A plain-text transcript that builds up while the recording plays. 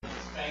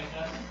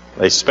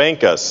They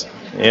spank us.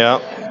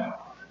 Yeah.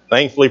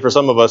 Thankfully for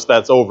some of us,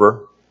 that's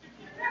over.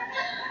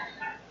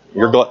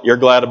 You're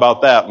glad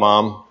about that,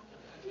 Mom.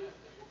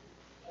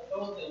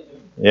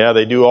 Yeah,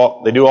 they do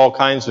all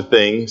kinds of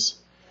things.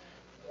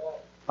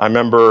 I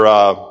remember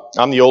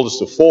I'm the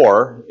oldest of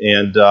four,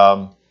 and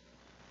I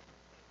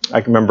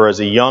can remember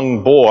as a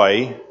young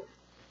boy,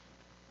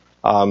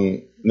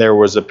 there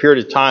was a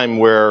period of time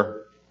where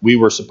we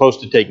were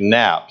supposed to take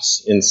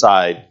naps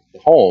inside the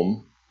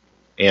home,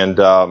 and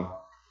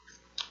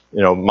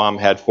Mom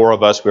had four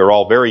of us. We were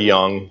all very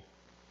young.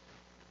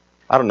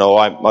 I don't know,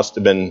 I must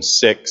have been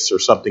 6 or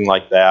something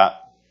like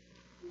that.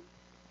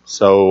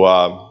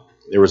 So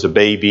there was a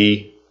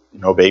baby,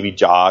 baby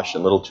Josh,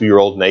 and little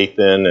 2-year-old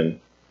Nathan, and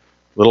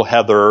little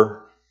Heather,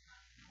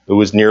 who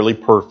was nearly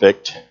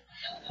perfect,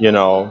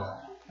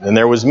 and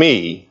there was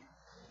me.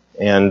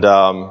 And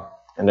I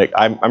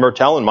remember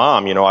telling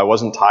Mom, I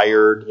wasn't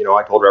tired.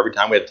 I told her every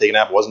time we had to take a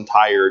nap, I wasn't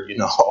tired,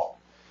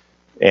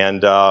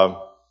 And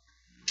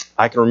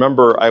I can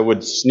remember I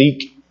would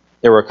sneak.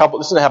 There were a couple,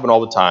 this didn't happen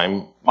all the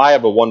time. I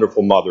have a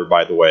wonderful mother,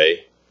 by the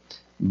way,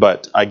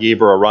 but I gave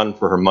her a run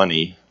for her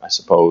money, I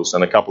suppose,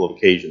 on a couple of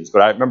occasions.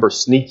 But I remember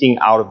sneaking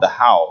out of the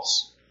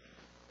house,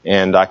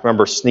 and I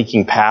remember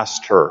sneaking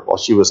past her while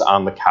she was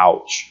on the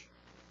couch.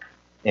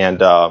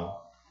 And I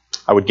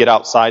would get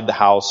outside the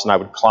house, and I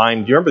would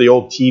climb. Do you remember the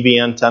old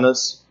TV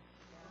antennas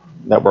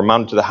that were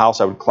mounted to the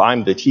house? I would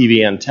climb the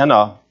TV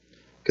antenna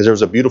because there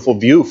was a beautiful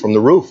view from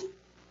the roof.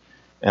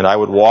 And I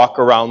would walk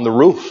around the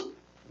roof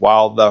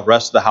while the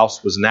rest of the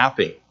house was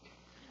napping.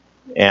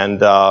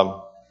 And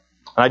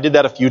I did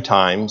that a few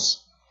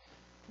times.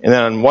 And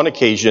then on one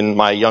occasion,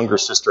 my younger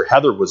sister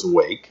Heather was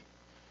awake.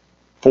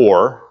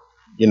 4,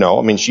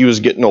 she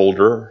was getting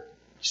older.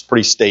 She's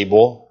pretty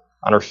stable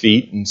on her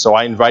feet. And so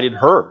I invited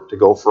her to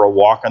go for a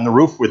walk on the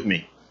roof with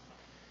me.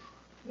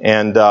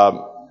 And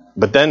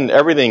but then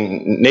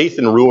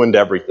Nathan ruined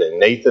everything.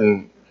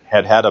 Nathan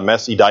had a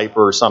messy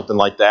diaper or something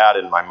like that,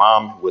 and my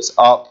mom was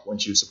up when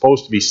she was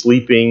supposed to be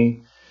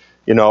sleeping,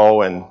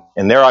 and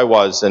there I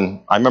was,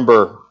 and I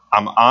remember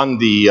I'm on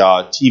the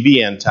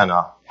TV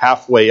antenna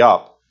halfway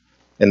up,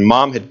 and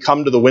Mom had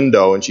come to the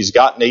window, and she's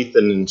got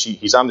Nathan, and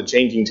he's on the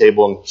changing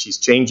table, and she's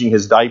changing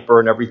his diaper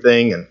and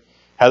everything, and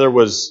Heather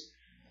was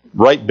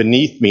right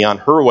beneath me on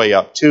her way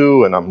up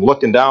too, and I'm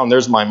looking down,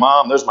 there's my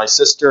mom, there's my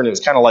sister, and it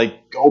was kind of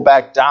like, go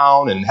back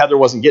down, and Heather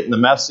wasn't getting the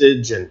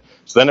message, and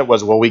so then it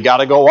was, well, we got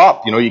to go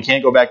up, you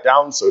can't go back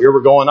down, so here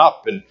we're going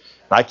up, and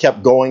I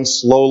kept going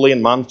slowly,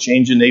 and Mom's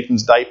changing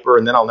Nathan's diaper,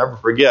 and then I'll never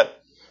forget,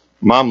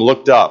 Mom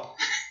looked up,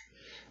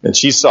 and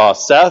she saw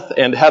Seth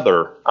and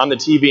Heather on the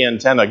TV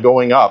antenna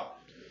going up.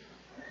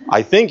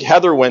 I think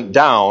Heather went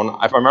down,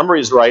 if my memory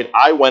is right,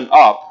 I went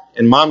up,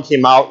 and Mom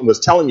came out and was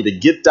telling me to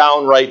get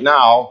down right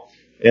now,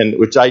 and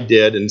which I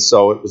did, and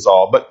so it was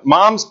all. But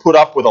Mom's put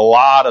up with a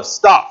lot of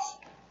stuff,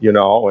 and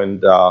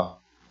I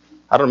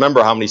don't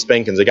remember how many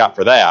spankings I got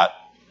for that.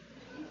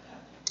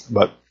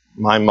 But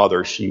my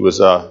mother, she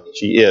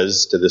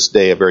is to this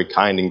day a very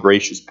kind and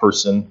gracious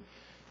person,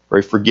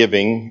 very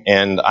forgiving,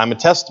 and I'm a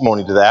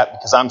testimony to that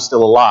because I'm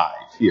still alive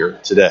here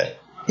today.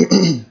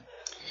 When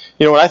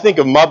I think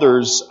of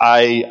mothers,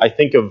 I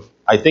think of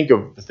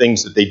the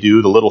things that they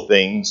do, the little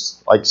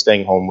things, like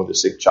staying home with a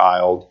sick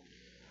child,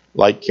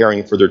 like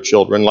caring for their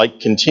children, like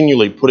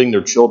continually putting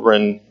their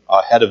children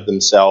ahead of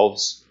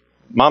themselves.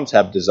 Moms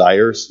have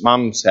desires.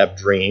 Moms have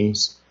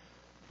dreams.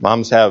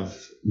 Moms have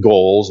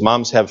goals.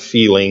 Moms have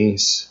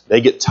feelings.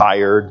 They get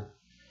tired.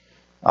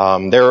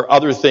 There are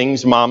other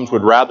things moms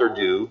would rather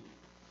do,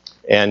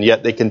 and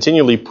yet they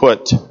continually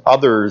put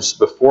others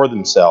before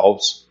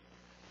themselves.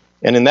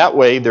 And in that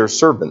way, they're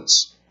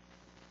servants.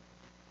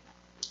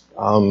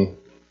 The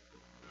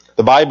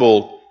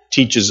Bible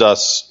teaches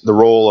us the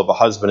role of a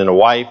husband and a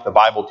wife. The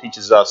Bible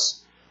teaches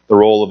us the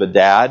role of a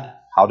dad,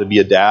 how to be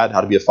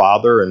a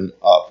father, and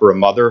for a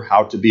mother,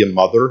 how to be a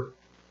mother.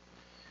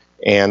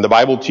 And the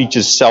Bible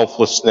teaches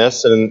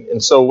selflessness.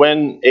 And so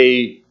when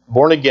a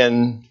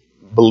born-again,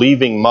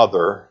 believing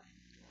mother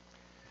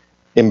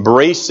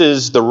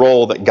embraces the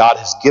role that God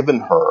has given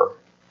her,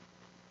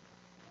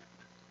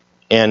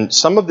 and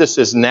some of this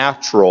is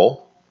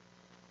natural,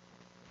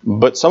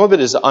 but some of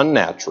it is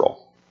unnatural,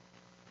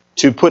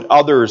 to put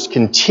others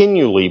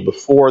continually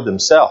before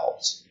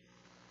themselves,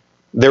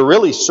 they're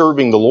really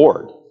serving the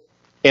Lord.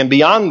 And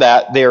beyond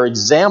that, they're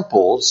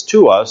examples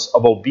to us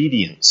of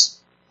obedience,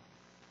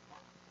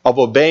 of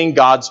obeying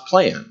God's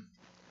plan.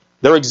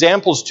 They're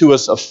examples to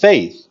us of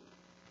faith,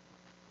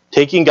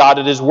 taking God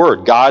at His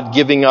word, God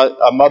giving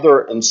a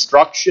mother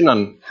instruction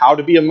on how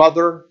to be a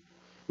mother,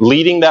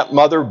 leading that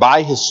mother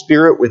by His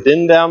Spirit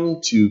within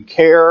them to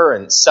care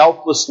and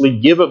selflessly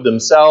give of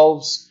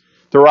themselves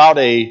throughout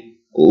a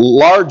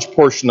large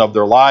portion of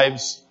their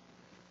lives.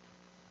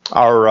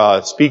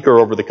 Our speaker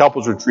over the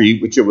couples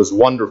retreat, which it was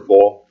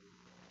wonderful,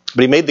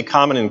 but he made the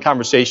comment in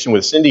conversation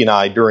with Cindy and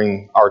I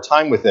during our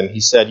time with him. He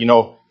said,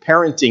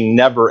 parenting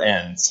never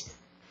ends.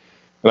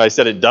 And I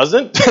said, it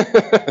doesn't?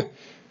 And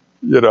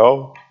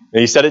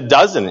he said, it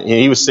doesn't.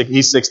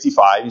 He's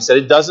 65. He said,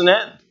 it doesn't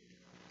end.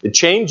 It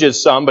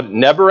changes some, but it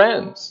never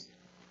ends.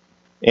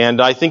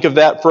 And I think of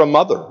that for a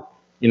mother.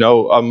 You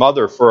know, a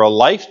mother for a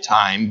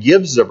lifetime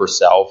gives of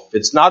herself.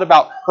 It's not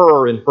about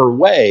her and her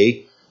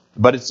way,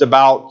 but it's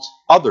about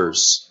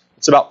others.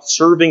 It's about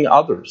serving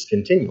others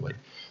continually.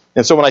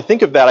 And so when I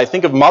think of that, I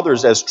think of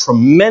mothers as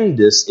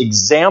tremendous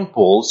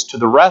examples to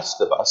the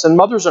rest of us. And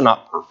mothers are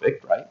not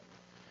perfect, right?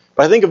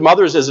 But I think of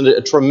mothers as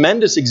a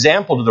tremendous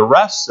example to the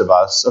rest of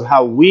us of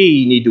how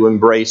we need to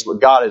embrace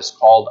what God has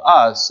called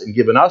us and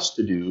given us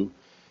to do,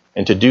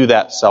 and to do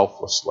that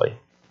selflessly.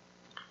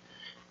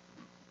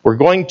 We're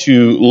going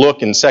to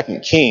look in 2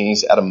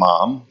 Kings at a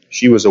mom.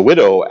 She was a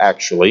widow,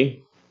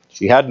 actually.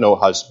 She had no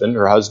husband.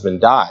 Her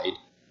husband died.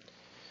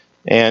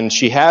 And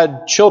she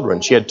had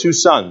children. She had 2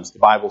 sons, the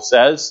Bible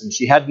says, and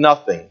she had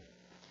nothing.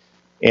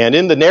 And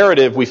in the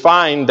narrative, we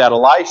find that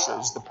Elisha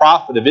is the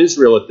prophet of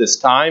Israel at this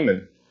time,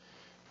 and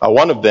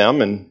one of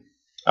them, and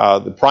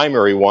the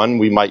primary one,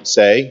 we might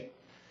say.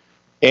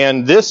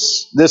 And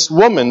this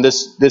woman,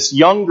 this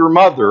younger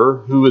mother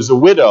who is a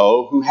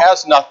widow, who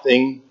has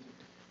nothing,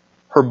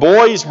 her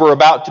boys were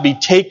about to be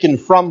taken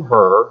from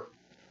her,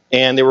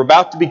 and they were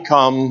about to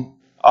become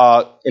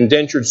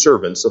indentured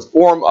servants, a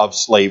form of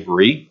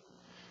slavery,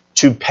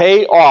 to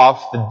pay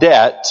off the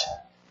debt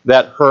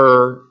that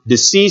her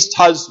deceased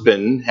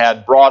husband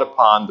had brought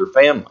upon their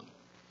family.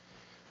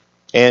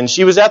 And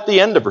she was at the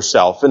end of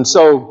herself. And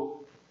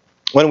so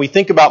when we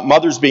think about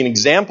mothers being an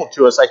example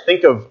to us, I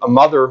think of a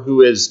mother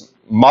who is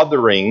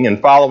mothering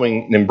and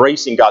following and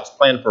embracing God's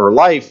plan for her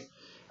life.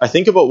 I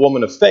think of a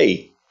woman of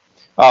faith.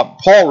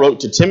 Paul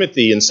wrote to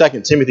Timothy in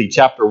 2 Timothy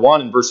chapter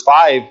 1 and verse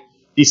 5,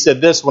 he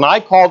said this, "When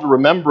I call to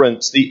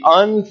remembrance the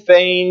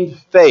unfeigned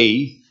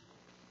faith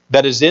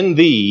that is in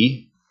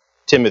thee,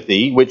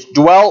 Timothy, which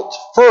dwelt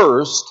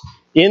first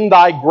in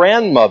thy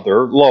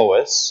grandmother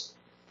Lois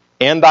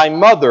and thy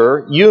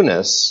mother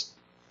Eunice,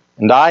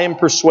 and I am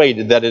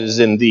persuaded that it is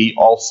in thee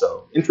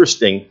also."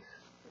 Interesting.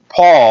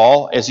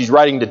 Paul, as he's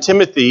writing to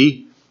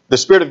Timothy, the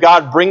Spirit of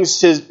God brings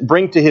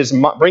to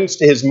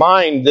his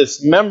mind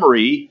this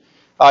memory.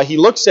 He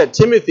looks at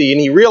Timothy and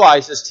he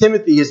realizes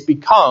Timothy has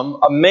become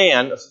a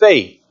man of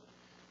faith.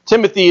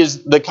 Timothy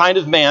is the kind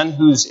of man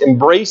who's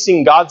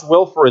embracing God's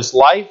will for his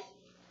life.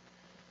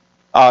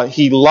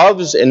 He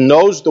loves and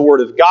knows the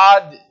Word of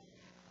God.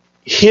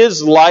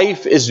 His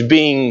life is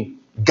being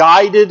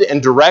guided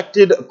and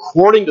directed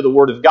according to the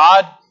Word of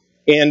God.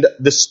 And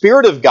the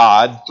Spirit of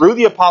God, through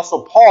the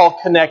Apostle Paul,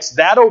 connects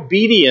that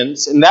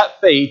obedience and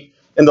that faith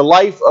in the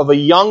life of a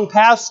young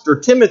pastor,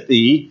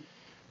 Timothy,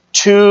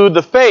 to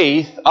the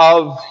faith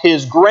of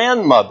his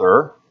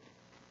grandmother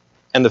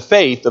and the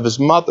faith of his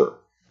mother.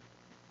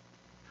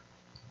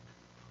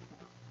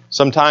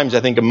 Sometimes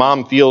I think a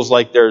mom feels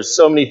like there's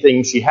so many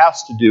things she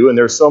has to do, and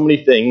there's so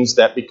many things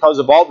that because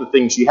of all the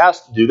things she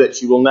has to do that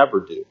she will never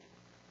do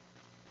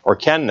or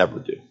can never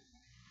do.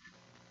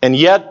 And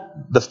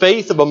yet, the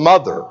faith of a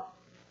mother,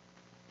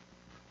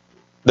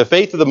 the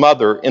faith of the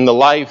mother in the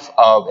life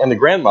of, and the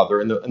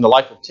grandmother in the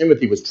life of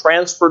Timothy was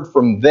transferred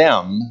from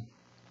them,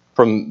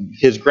 from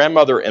his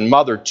grandmother and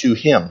mother to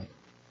him.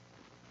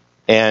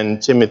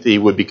 And Timothy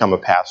would become a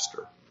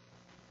pastor.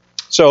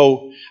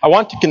 So I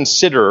want to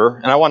consider,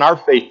 and I want our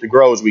faith to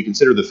grow as we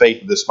consider the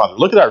faith of this mother.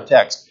 Look at our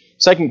text,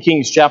 2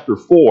 Kings chapter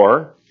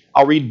 4.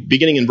 I'll read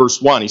beginning in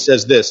verse 1. He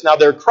says this, "Now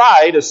there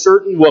cried a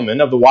certain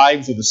woman of the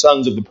wives of the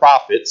sons of the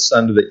prophets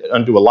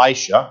unto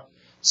Elisha,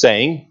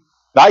 saying,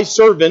 Thy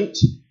servant,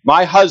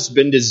 my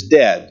husband, is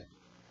dead.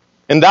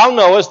 And thou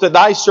knowest that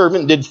thy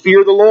servant did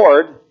fear the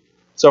Lord."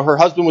 So her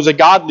husband was a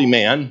godly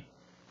man.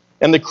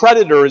 "And the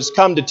creditor is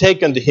come to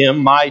take unto him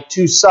my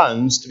 2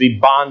 sons to be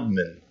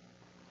bondmen."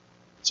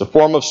 It's a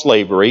form of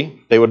slavery.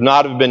 They would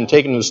not have been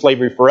taken into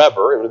slavery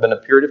forever. It would have been a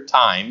period of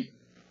time,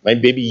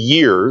 maybe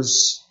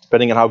years,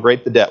 depending on how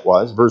great the debt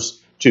was. Verse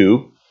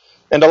 2,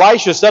 "And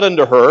Elisha said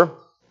unto her,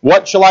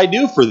 What shall I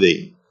do for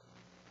thee?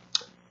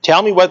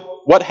 Tell me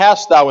what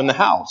hast thou in the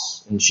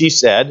house? And she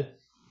said,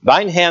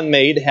 Thine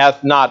handmaid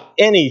hath not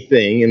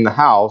anything in the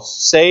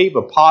house, save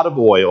a pot of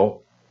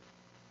oil.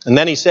 And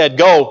then he said,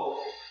 Go,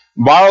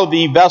 borrow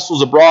thee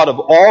vessels abroad of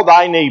all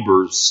thy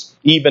neighbors,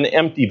 even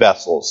empty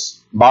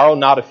vessels. Borrow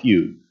not a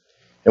few.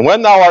 And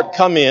when thou art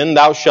come in,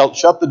 thou shalt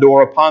shut the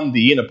door upon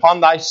thee and upon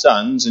thy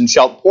sons, and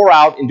shalt pour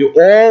out into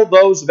all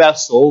those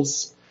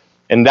vessels,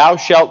 and thou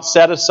shalt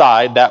set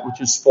aside that which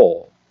is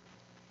full.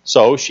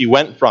 So she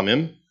went from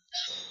him,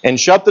 and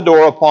shut the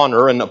door upon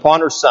her and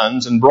upon her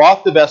sons, and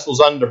brought the vessels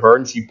unto her,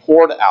 and she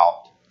poured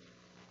out.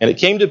 And it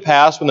came to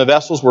pass, when the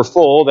vessels were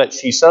full, that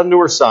she said unto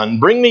her son,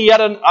 Bring me yet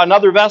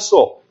another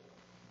vessel.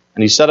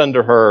 And he said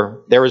unto her,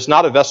 There is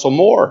not a vessel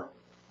more.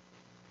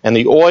 And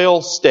the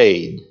oil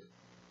stayed.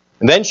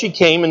 And then she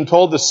came and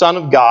told the Son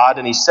of God,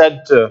 and he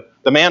said to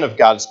the man of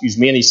God,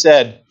 and he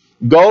said,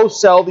 Go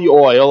sell the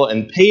oil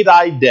and pay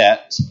thy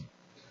debt,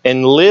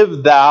 and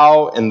live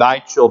thou and thy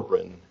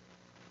children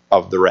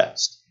of the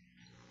rest.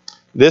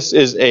 This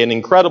is an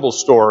incredible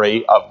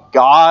story of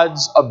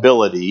God's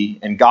ability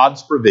and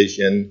God's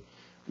provision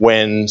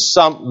when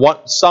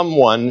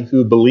someone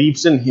who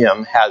believes in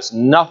Him has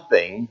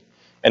nothing,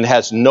 and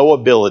has no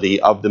ability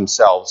of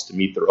themselves to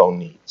meet their own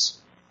needs.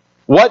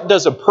 What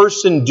does a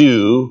person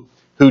do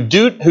who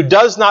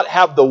does not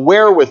have the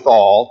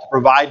wherewithal to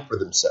provide for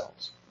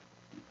themselves?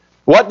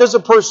 What does a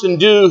person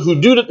do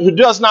who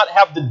does not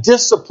have the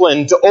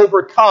discipline to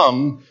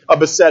overcome a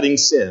besetting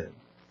sin?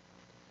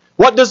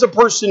 What does a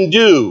person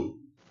do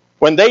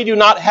when they do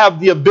not have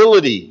the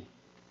ability?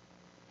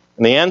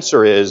 And the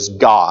answer is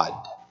God.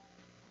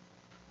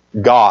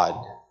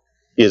 God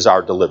is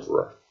our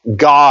deliverer.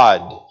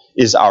 God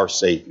is our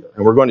Savior.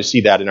 And we're going to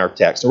see that in our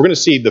text. And we're going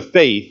to see the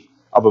faith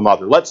of a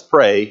mother. Let's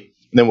pray,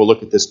 and then we'll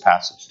look at this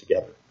passage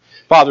together.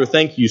 Father,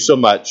 thank you so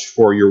much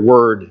for your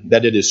word,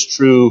 that it is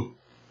true,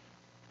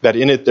 that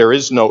in it there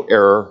is no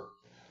error.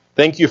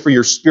 Thank you for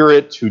your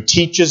Spirit who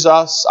teaches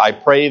us. I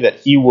pray that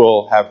He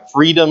will have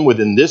freedom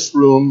within this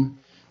room,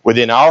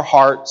 within our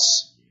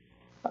hearts.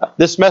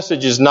 This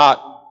message is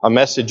not a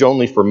message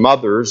only for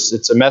mothers.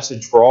 It's a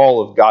message for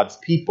all of God's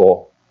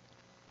people.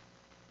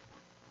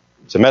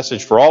 It's a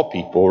message for all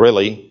people,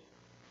 really,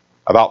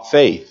 about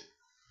faith.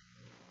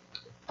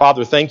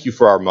 Father, thank you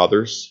for our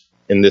mothers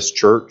in this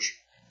church.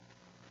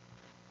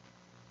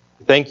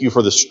 Thank you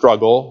for the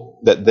struggle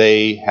that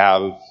they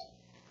have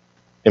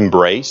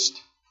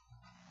embraced.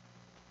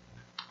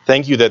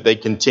 Thank you that they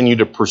continue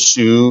to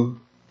pursue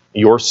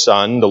your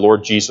Son, the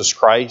Lord Jesus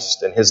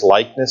Christ, and His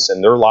likeness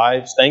in their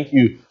lives. Thank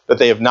you that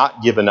they have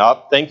not given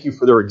up. Thank you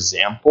for their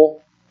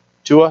example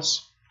to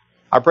us.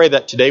 I pray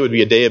that today would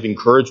be a day of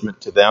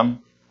encouragement to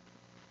them.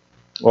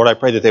 Lord, I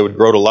pray that they would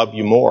grow to love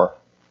you more.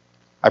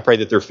 I pray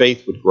that their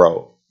faith would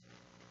grow.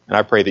 And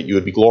I pray that you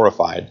would be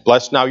glorified.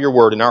 Bless now your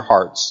word in our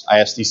hearts. I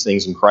ask these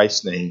things in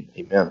Christ's name.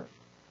 Amen.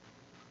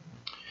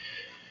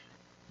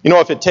 You know,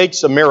 if it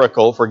takes a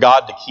miracle for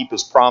God to keep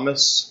His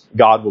promise,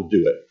 God will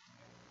do it.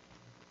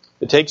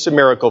 If it takes a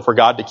miracle for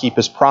God to keep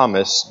His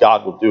promise,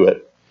 God will do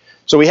it.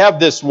 So we have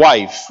this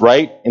wife,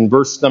 right? In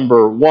verse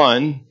number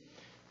 1,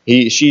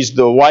 she's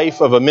the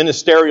wife of a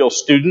ministerial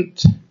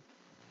student.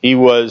 He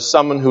was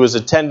someone who was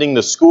attending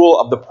the school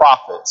of the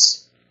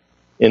prophets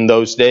in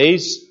those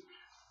days.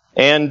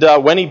 And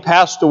when he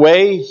passed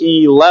away,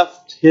 he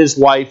left his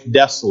wife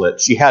desolate.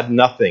 She had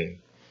nothing.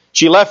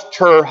 He left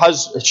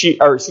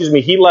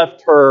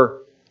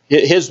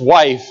his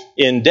wife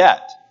in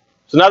debt.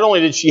 So not only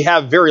did she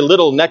have very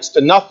little, next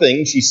to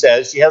nothing, she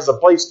says, she has a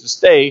place to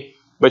stay,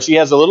 but she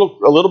has a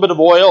little bit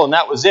of oil, and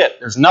that was it.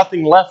 There's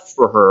nothing left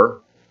for her.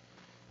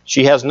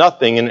 She has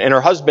nothing, and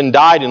her husband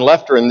died and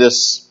left her in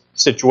this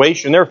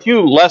situation. There are a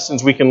few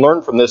lessons we can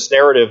learn from this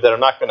narrative that I'm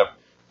not going to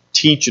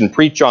teach and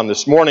preach on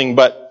this morning,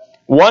 but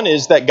one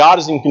is that God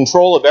is in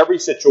control of every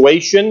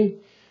situation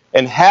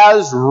and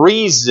has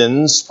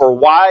reasons for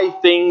why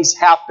things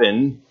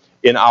happen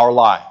in our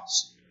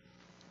lives.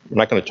 I'm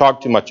not going to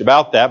talk too much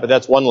about that, but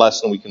that's one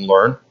lesson we can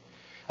learn.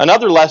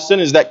 Another lesson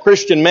is that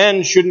Christian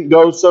men shouldn't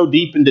go so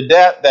deep into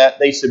debt that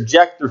they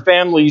subject their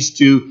families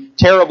to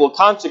terrible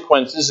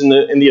consequences in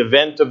the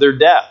event of their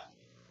death.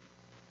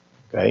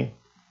 Okay?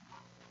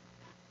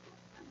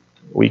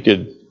 We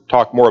could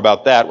talk more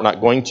about that. We're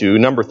not going to.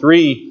 Number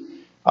 3,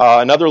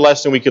 another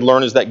lesson we could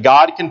learn is that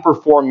God can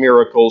perform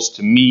miracles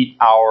to meet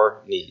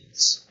our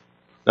needs.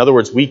 In other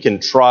words, we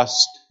can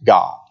trust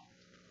God.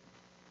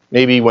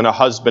 Maybe when a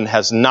husband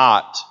has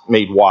not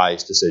made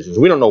wise decisions.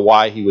 We don't know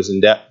why he was in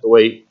debt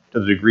to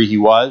the degree he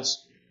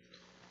was.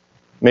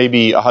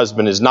 Maybe a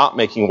husband is not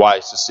making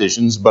wise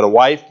decisions, but a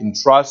wife can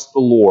trust the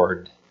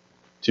Lord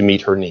to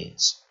meet her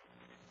needs.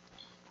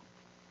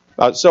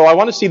 So I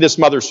want to see this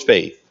mother's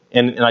faith.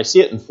 And I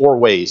see it in 4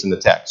 ways in the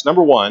text.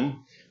 Number 1,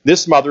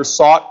 this mother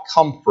sought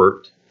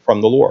comfort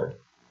from the Lord.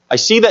 I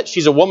see that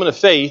she's a woman of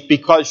faith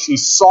because she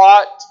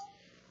sought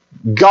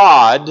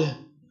God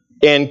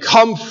and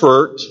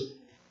comfort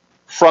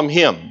from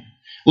Him.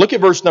 Look at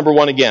verse number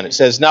 1 again. It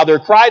says, "Now there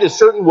cried a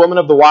certain woman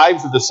of the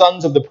wives of the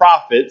sons of the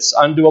prophets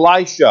unto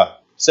Elisha,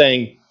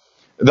 saying,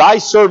 Thy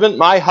servant,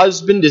 my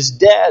husband, is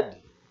dead.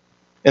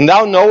 And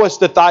thou knowest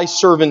that thy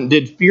servant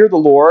did fear the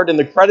Lord, and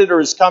the creditor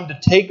is come to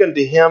take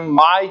unto him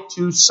my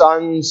 2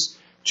 sons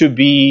to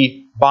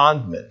be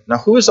bondmen." Now,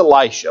 who is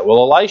Elisha? Well,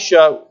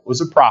 Elisha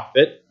was a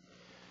prophet.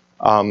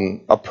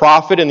 A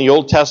prophet in the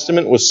Old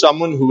Testament was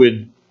someone who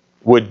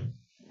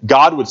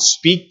God would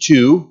speak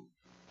to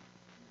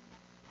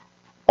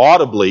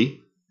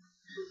audibly,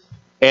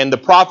 and the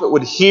prophet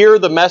would hear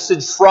the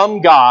message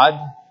from God,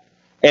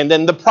 and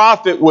then the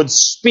prophet would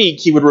speak.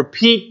 He would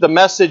repeat the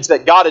message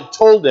that God had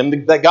told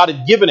him, that God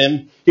had given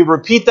him. He would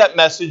repeat that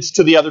message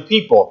to the other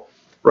people.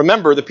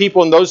 Remember, the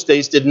people in those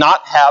days did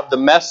not have the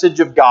message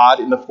of God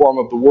in the form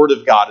of the Word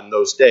of God in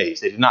those days.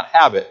 They did not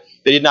have it.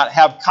 They did not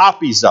have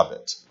copies of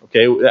it.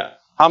 Okay,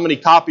 how many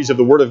copies of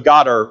the Word of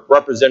God are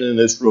represented in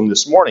this room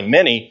this morning?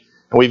 Many.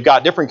 And we've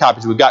got different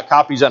copies. We've got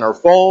copies on our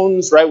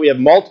phones, right? We have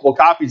multiple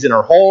copies in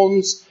our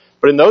homes.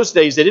 But in those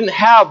days, they didn't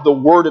have the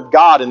Word of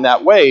God in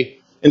that way.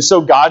 And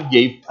so God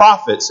gave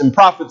prophets, and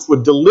prophets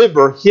would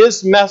deliver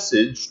His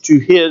message to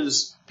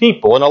His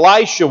people. And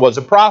Elisha was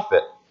a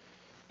prophet.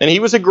 And he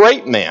was a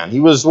great man. He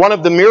was one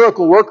of the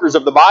miracle workers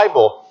of the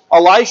Bible.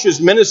 Elisha's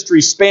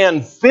ministry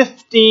spanned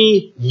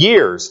 50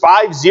 years.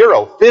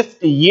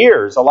 50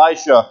 years.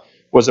 Elisha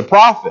was a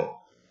prophet.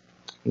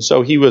 And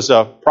so he was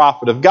a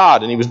prophet of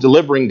God, and he was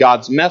delivering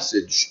God's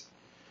message.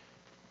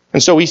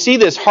 And so we see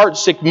this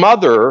heartsick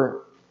mother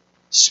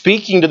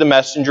speaking to the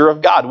messenger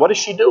of God. What is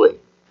she doing?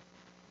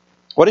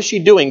 What is she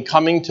doing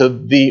coming to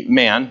the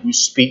man who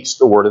speaks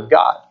the word of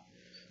God?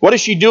 What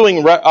is she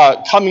doing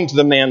coming to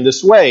the man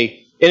this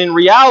way? And in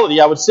reality,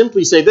 I would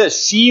simply say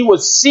this. She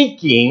was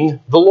seeking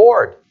the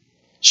Lord.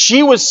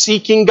 She was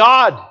seeking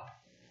God.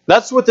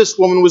 That's what this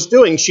woman was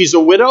doing. She's a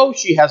widow.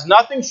 She has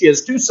nothing. She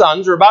has 2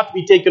 sons who are about to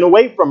be taken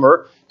away from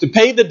her to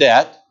pay the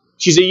debt.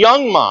 She's a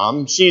young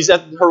mom. She's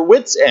at her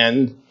wit's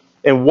end.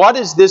 And what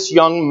is this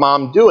young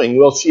mom doing?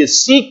 Well, she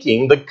is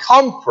seeking the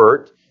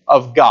comfort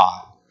of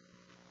God.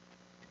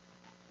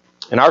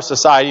 In our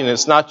society, and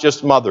it's not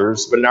just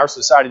mothers, but in our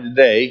society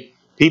today,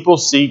 people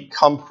seek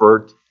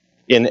comfort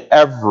in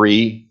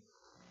every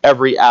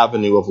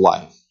avenue of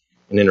life.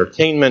 In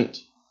entertainment,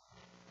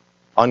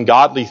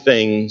 ungodly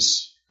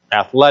things,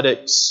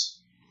 athletics,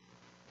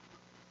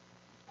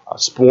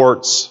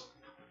 sports,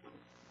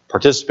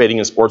 participating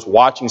in sports,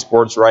 watching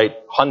sports, right?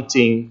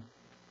 Hunting,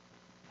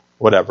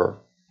 whatever.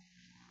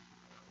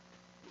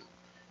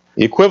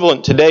 The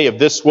equivalent today of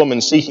this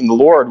woman seeking the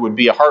Lord would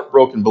be a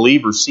heartbroken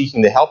believer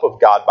seeking the help of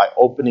God by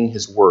opening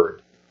His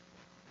Word.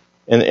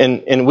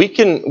 And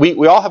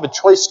we all have a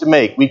choice to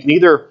make. We can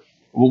either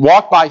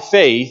walk by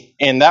faith,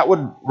 and that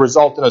would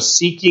result in us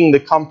seeking the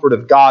comfort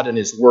of God in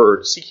His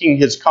Word, seeking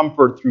His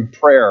comfort through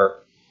prayer,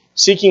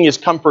 seeking His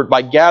comfort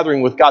by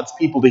gathering with God's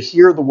people to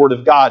hear the Word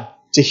of God,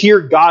 to hear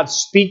God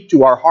speak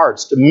to our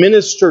hearts, to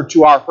minister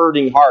to our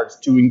hurting hearts,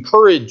 to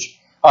encourage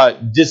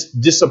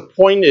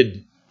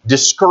disappointed,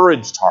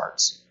 discouraged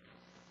hearts.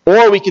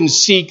 Or we can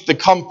seek the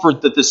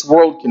comfort that this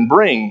world can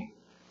bring.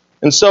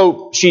 And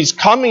so she's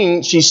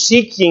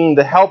seeking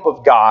the help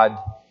of God,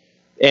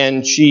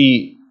 and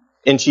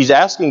she's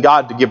asking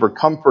God to give her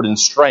comfort and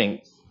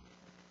strength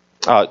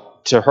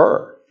to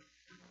her.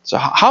 So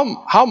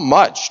how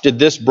much did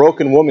this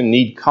broken woman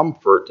need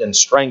comfort and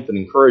strength and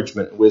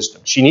encouragement and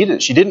wisdom? She needed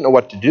it. She didn't know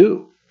what to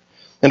do.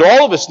 And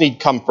all of us need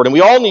comfort, and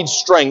we all need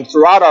strength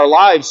throughout our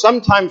lives.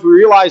 Sometimes we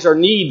realize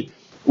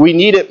we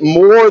need it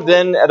more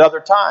than at other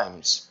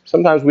times.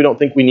 Sometimes we don't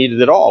think we need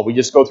it at all. We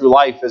just go through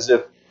life as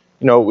if,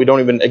 we don't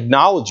even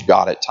acknowledge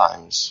God at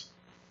times.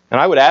 And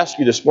I would ask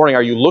you this morning,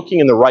 are you looking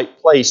in the right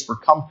place for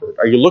comfort?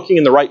 Are you looking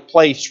in the right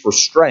place for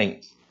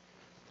strength?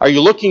 Are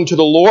you looking to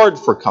the Lord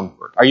for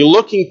comfort? Are you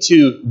looking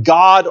to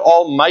God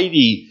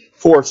Almighty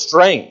for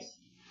strength?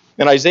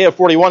 In Isaiah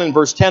 41 and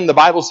verse 10, the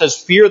Bible says,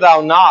 "Fear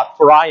thou not,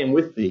 for I am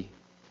with thee.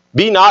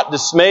 Be not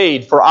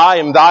dismayed, for I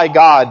am thy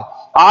God.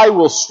 I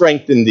will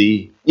strengthen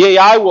thee. Yea,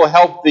 I will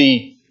help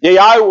thee. Yea,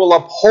 I will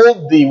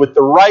uphold thee with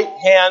the right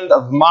hand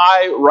of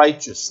my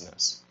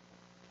righteousness."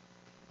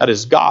 That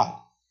is God.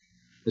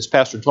 As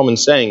Pastor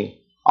Tolman's saying,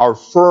 our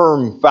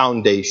firm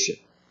foundation.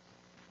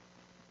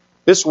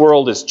 This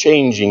world is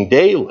changing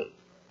daily.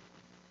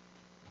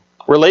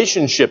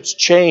 Relationships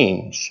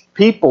change.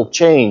 People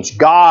change.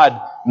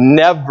 God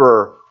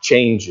never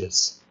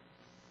changes.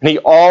 And He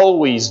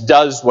always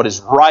does what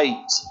is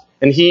right.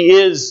 And He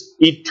is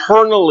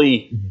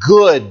eternally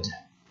good.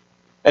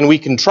 And we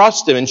can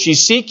trust Him. And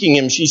she's seeking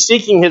Him. She's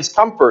seeking His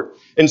comfort.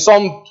 In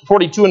Psalm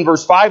 42 and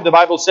verse 5, the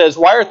Bible says,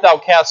 "Why art thou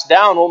cast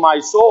down, O my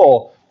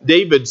soul?"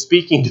 David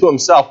speaking to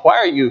himself, why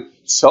are you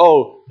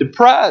so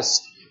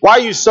depressed? Why are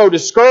you so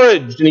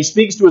discouraged? And he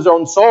speaks to his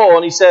own soul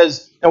and he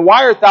says, "And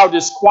why art thou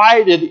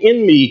disquieted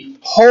in me?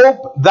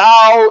 Hope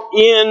thou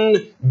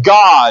in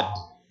God."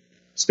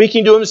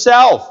 Speaking to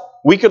himself.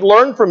 We could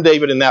learn from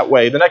David in that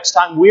way. The next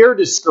time we're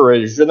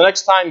discouraged, or the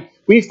next time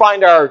we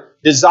find our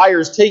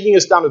desires taking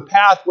us down a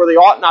path where they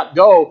ought not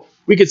go,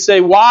 we could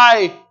say,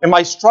 "Why am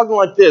I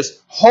struggling like this?"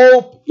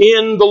 Hope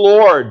in the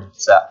Lord,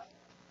 Seth.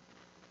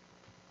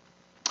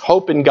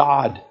 Hope in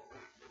God.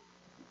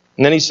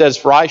 And then he says,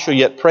 "For I shall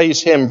yet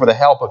praise Him for the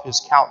help of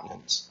His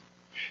countenance."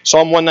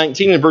 Psalm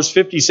 119 and verse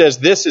 50 says,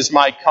 "This is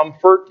my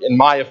comfort in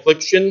my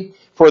affliction,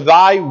 for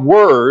thy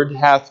word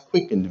hath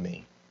quickened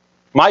me."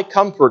 My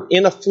comfort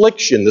in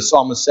affliction, the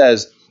psalmist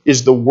says,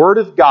 is the word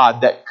of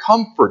God that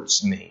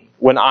comforts me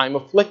when I'm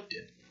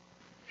afflicted.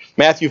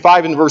 Matthew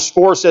 5 and verse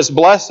 4 says,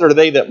 "Blessed are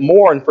they that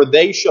mourn, for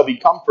they shall be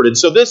comforted."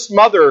 So this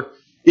mother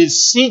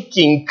is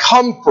seeking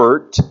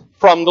comfort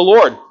from the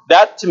Lord.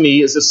 That to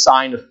me is a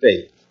sign of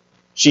faith.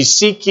 She's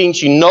seeking,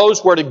 she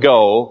knows where to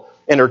go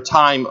in her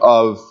time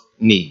of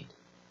need.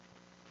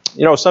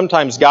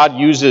 Sometimes God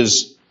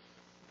uses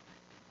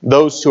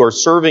those who are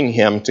serving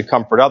Him to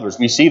comfort others.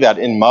 We see that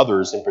in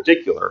mothers in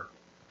particular.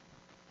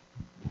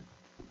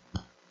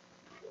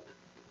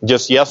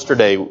 Just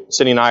yesterday,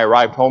 Cindy and I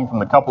arrived home from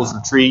the couples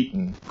retreat,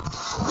 and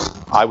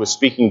I was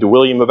speaking to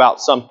William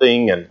about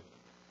something, and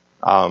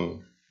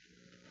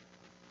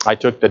I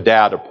took the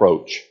dad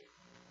approach,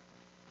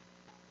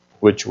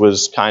 which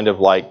was kind of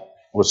like,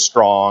 was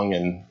strong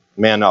and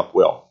man up,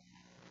 Will.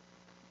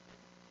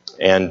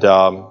 And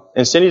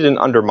Cindy didn't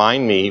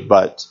undermine me,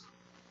 but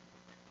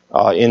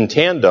in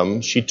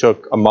tandem, she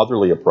took a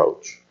motherly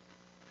approach.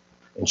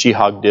 And she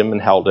hugged him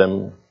and held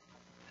him,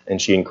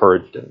 and she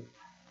encouraged him.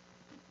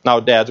 Now,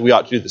 dads, we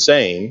ought to do the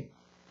same.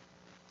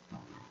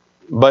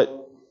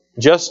 But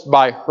just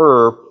by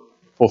her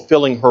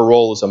fulfilling her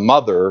role as a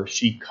mother,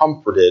 she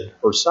comforted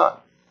her son.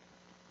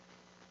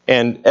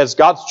 And as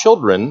God's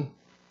children,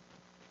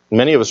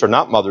 many of us are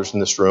not mothers in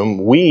this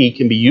room, we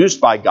can be used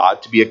by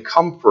God to be a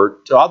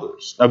comfort to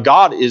others. Now,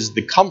 God is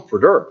the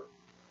comforter.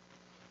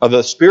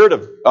 The Spirit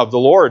of the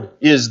Lord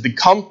is the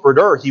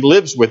comforter. He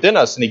lives within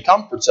us and He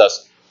comforts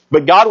us.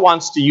 But God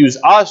wants to use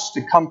us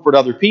to comfort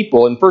other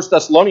people. In 1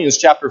 Thessalonians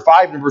chapter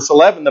 5 and verse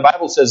 11, the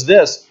Bible says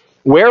this,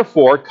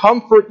 "Wherefore,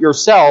 comfort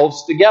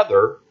yourselves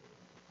together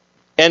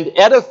and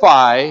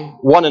edify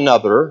one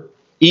another,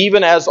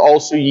 even as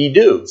also ye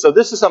do." So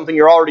this is something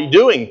you're already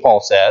doing,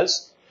 Paul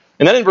says.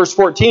 And then in verse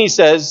 14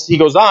 he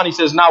goes on, he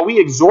says, "Now we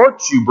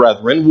exhort you,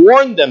 brethren,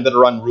 warn them that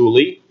are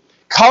unruly,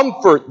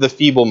 comfort the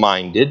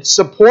feeble-minded,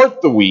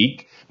 support the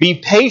weak, be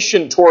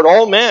patient toward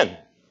all men."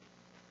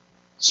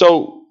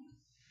 So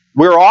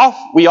we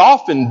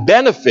often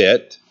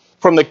benefit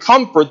from the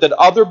comfort that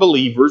other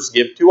believers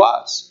give to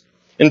us.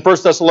 In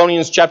 1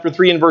 Thessalonians chapter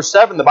 3 and verse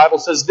 7, the Bible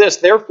says this,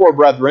 "Therefore,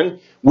 brethren,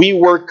 we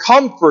were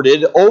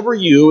comforted over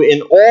you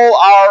in all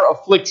our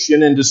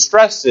affliction and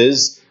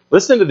distresses,"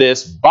 listen to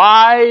this,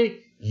 "by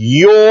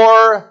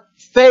your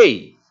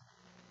faith."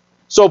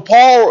 So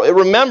Paul,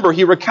 remember,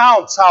 he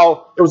recounts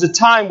how there was a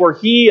time where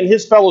he and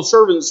his fellow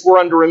servants were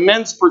under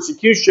immense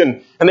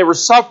persecution and they were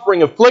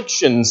suffering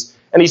afflictions.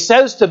 And he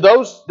says to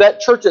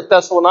that church at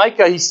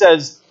Thessalonica, he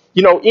says,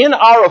 in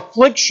our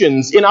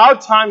afflictions, in our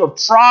time of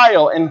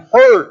trial and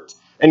hurt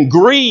and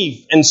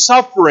grief and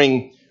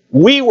suffering,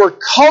 we were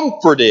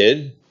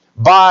comforted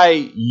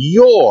by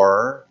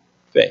your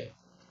faith.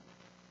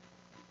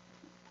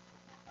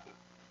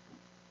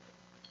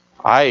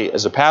 I,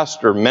 as a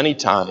pastor, many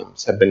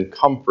times have been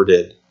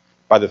comforted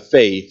by the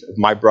faith of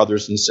my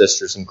brothers and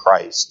sisters in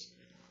Christ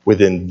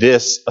within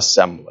this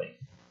assembly.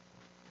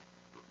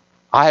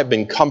 I have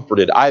been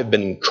comforted, I have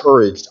been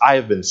encouraged, I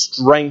have been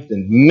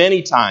strengthened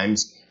many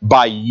times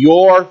by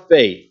your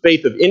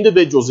faith of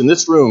individuals in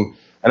this room.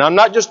 And I'm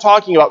not just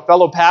talking about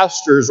fellow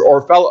pastors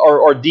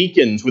or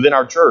deacons within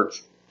our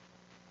church.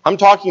 I'm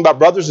talking about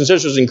brothers and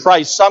sisters in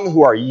Christ, some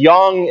who are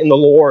young in the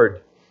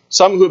Lord,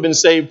 some who have been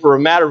saved for a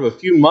matter of a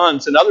few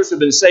months, and others who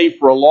have been saved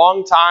for a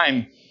long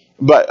time.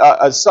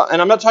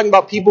 And I'm not talking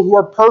about people who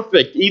are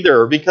perfect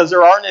either, because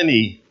there aren't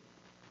any.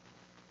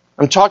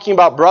 I'm talking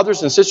about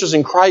brothers and sisters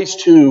in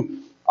Christ who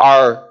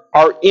are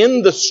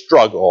in the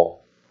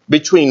struggle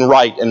between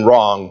right and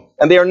wrong,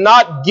 and they are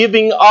not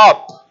giving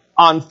up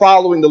on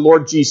following the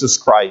Lord Jesus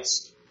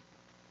Christ.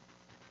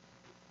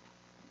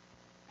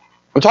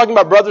 I'm talking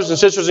about brothers and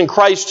sisters in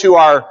Christ who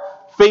are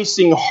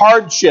facing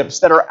hardships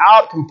that are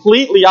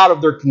completely out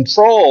of their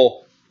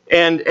control,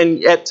 and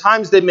at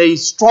times they may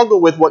struggle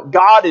with what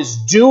God is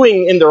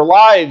doing in their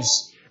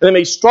lives. And they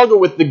may struggle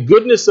with the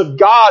goodness of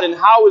God and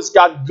how is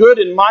God good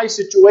in my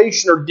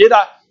situation, or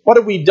what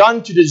have we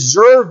done to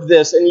deserve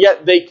this? And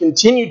yet they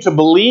continue to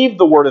believe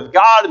the Word of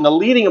God and the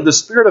leading of the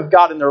Spirit of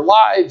God in their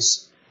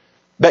lives,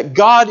 that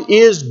God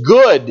is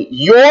good.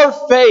 Your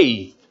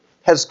faith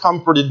has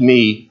comforted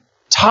me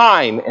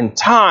time and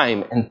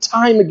time and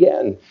time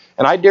again.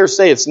 And I dare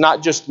say it's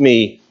not just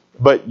me,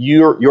 but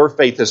your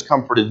faith has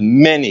comforted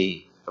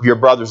many of your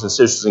brothers and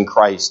sisters in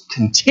Christ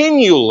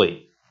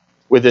continually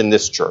within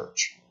this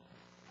church.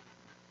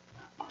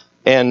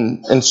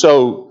 And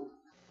so,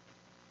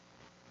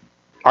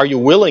 are you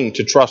willing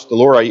to trust the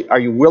Lord? Are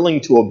you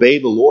willing to obey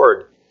the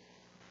Lord?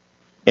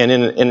 And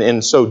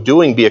in so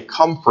doing, be a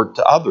comfort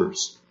to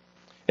others.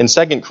 In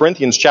 2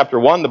 Corinthians chapter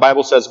 1, the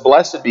Bible says,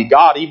 "Blessed be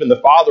God, even the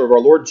Father of our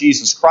Lord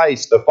Jesus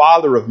Christ, the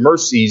Father of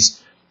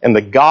mercies, and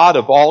the God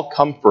of all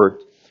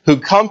comfort, who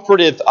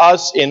comforteth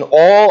us in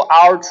all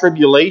our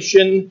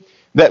tribulation,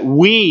 that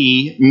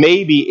we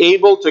may be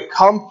able to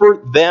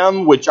comfort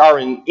them which are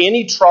in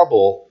any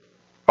trouble,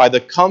 by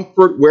the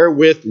comfort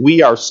wherewith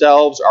we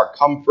ourselves are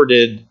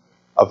comforted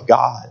of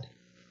God."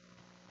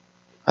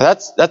 Now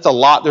that's a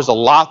lot. There's a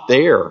lot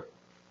there.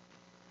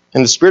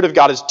 And the Spirit of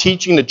God is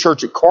teaching the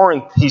church at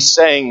Corinth. He's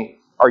saying,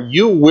 are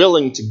you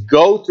willing to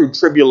go through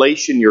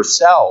tribulation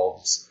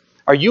yourselves?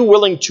 Are you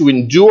willing to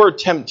endure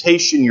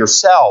temptation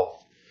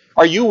yourself?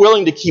 Are you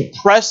willing to keep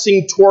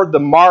pressing toward the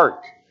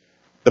mark,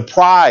 the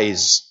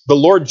prize, the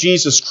Lord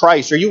Jesus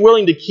Christ? Are you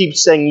willing to keep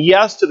saying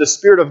yes to the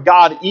Spirit of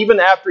God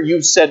even after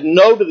you've said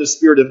no to the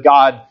Spirit of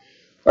God?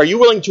 Are you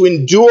willing to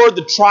endure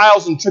the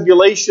trials and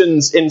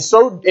tribulations, in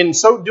so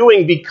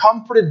doing be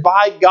comforted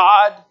by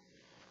God,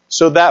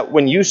 so that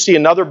when you see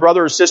another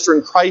brother or sister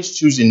in Christ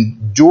who's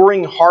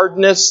enduring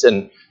hardness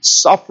and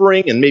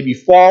suffering and maybe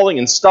falling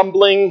and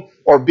stumbling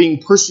or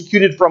being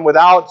persecuted from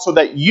without, so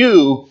that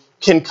you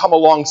can come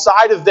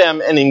alongside of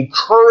them and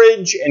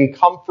encourage and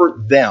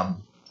comfort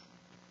them?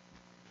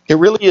 It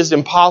really is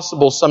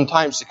impossible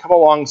sometimes to come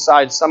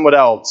alongside someone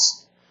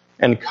else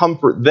and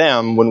comfort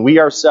them when we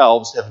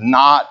ourselves have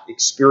not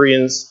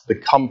experienced the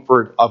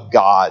comfort of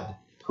God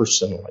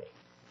personally.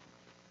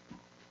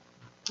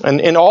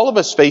 And all of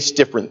us face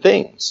different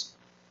things.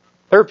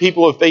 There are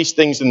people who have faced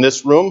things in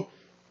this room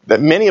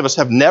that many of us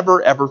have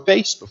never, ever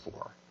faced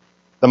before.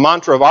 The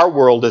mantra of our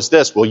world is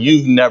this: well,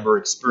 you've never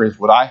experienced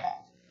what I have.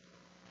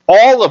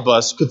 All of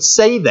us could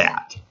say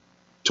that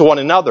to one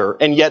another,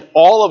 and yet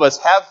all of us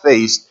have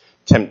faced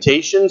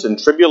temptations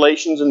and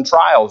tribulations and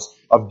trials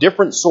of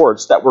different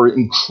sorts that were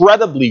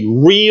incredibly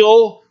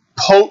real,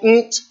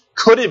 potent,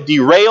 could have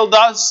derailed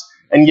us,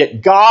 and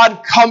yet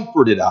God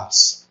comforted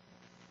us.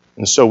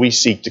 And so we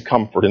seek to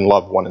comfort and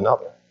love one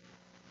another.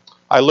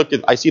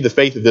 I see the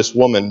faith of this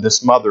woman,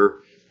 this mother,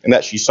 and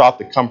that she sought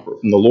the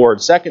comfort from the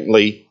Lord.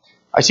 Secondly,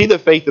 I see the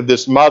faith of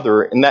this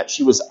mother in that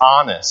she was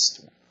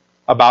honest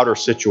about her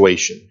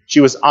situation.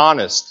 She was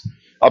honest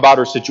about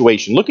her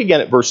situation. Look again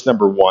at verse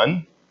number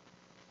 1,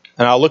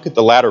 and I'll look at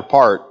the latter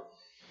part,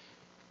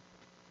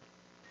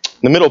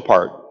 the middle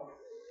part.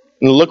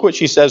 And look what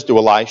she says to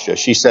Elisha.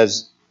 She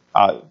says,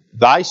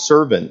 thy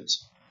servant,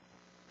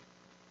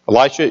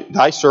 Elisha,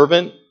 thy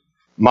servant,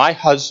 my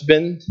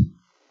husband,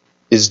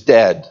 is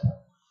dead.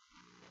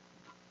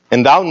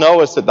 And thou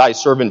knowest that thy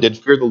servant did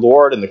fear the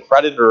Lord, and the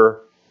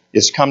creditor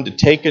is come to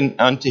take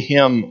unto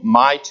him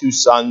my 2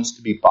 sons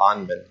to be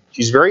bondmen.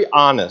 She's very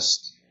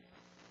honest.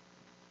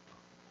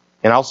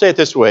 And I'll say it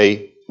this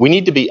way: we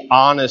need to be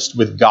honest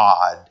with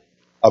God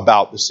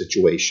about the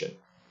situation.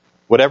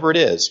 Whatever it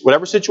is,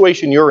 whatever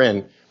situation you're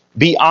in,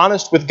 be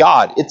honest with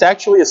God. It's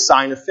actually a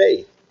sign of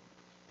faith.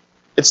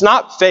 It's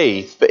not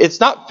faith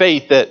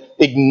that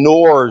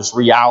ignores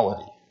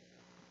reality.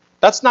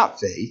 That's not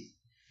faith.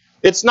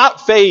 It's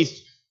not faith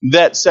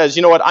that says,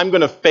 you know what, I'm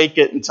going to fake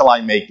it until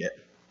I make it.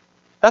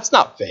 That's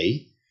not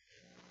faith.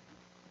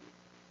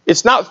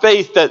 It's not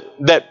faith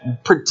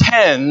that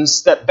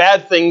pretends that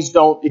bad things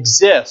don't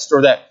exist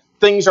or that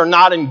things are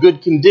not in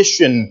good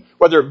condition,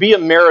 whether it be a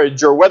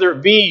marriage or whether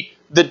it be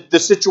the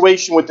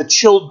situation with the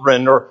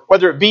children or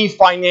whether it be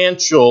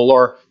financial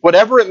or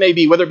whatever it may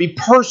be, whether it be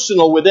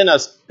personal within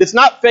us. It's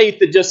not faith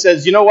that just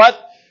says, you know what,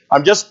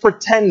 I'm just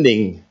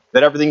pretending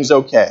that everything's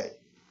okay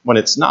when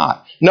it's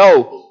not.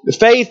 No, the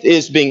faith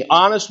is being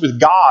honest with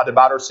God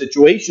about our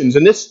situations,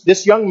 and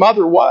this young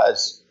mother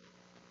was.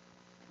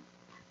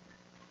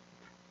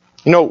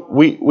 You know,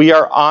 we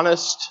are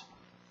honest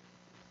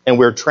and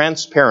we're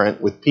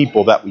transparent with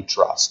people that we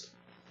trust.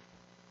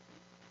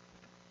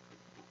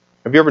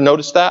 Have you ever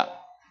noticed that?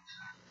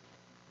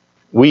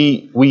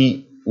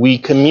 We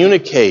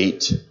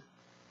communicate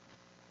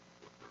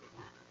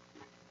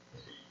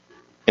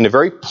in a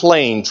very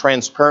plain,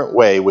 transparent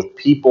way with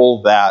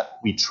people that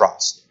we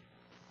trust.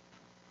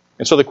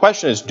 And so the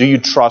question is, do you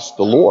trust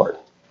the Lord?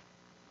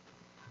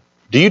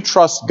 Do you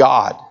trust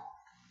God?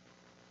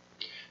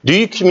 Do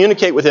you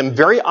communicate with Him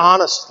very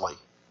honestly?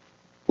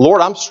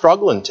 Lord, I'm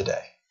struggling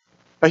today.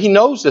 Now, He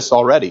knows this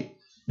already.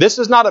 This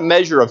is not a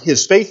measure of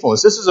His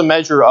faithfulness. This is a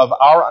measure of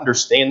our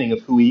understanding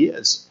of who He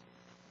is.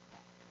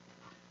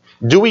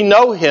 Do we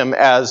know Him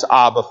as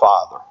Abba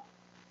Father?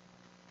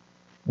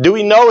 Do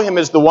we know Him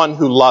as the one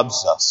who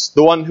loves us,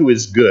 the one who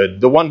is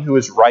good, the one who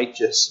is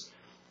righteous,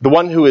 the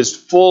one who is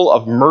full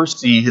of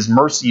mercy? His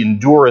mercy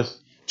endureth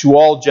to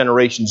all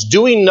generations.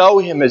 Do we know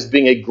Him as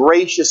being a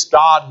gracious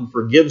God who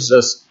forgives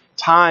us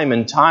time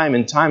and time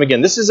and time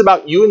again? This is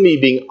about you and me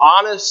being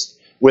honest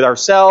with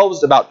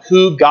ourselves about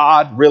who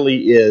God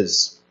really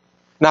is.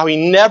 Now,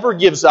 He never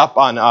gives up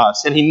on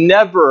us, and He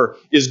never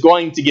is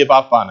going to give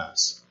up on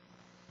us.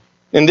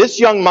 And this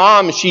young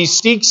mom, she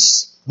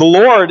seeks the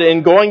Lord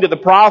in going to the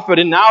prophet,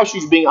 and now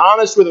she's being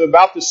honest with him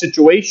about the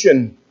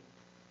situation.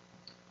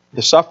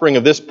 The suffering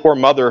of this poor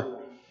mother,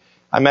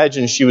 I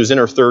imagine she was in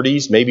her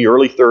 30s, maybe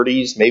early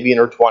 30s, maybe in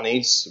her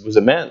 20s. It was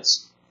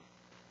immense.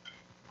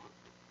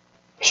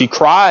 She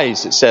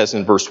cries, it says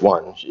in verse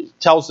 1. She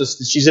tells us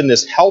that she's in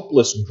this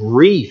helpless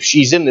grief.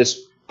 She's in this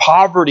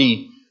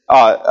poverty.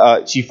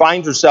 She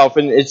finds herself,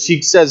 and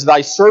she says,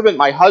 thy servant,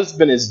 my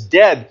husband, is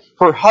dead.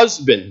 Her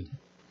husband,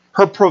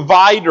 her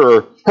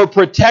provider, her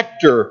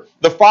protector,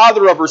 the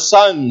father of her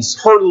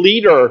sons, her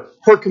leader,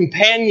 her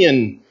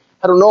companion.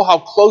 I don't know how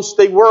close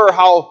they were,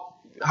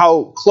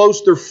 how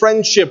close their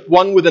friendship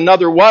one with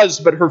another was,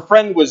 but her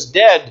friend was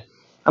dead.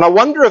 And I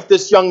wonder if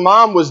this young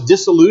mom was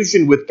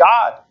disillusioned with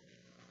God.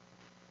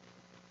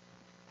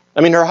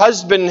 I mean, her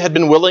husband had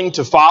been willing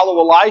to follow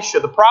Elisha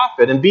the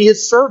prophet and be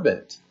his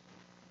servant.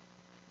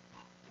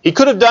 He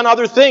could have done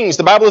other things.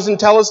 The Bible doesn't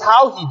tell us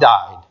how he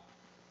died.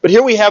 But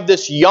here we have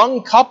this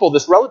young couple,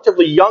 this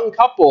relatively young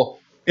couple,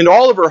 and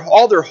all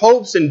their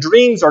hopes and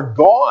dreams are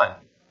gone.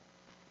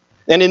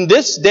 And in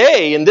this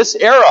day, in this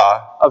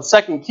era of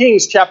 2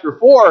 Kings chapter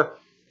 4,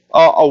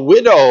 a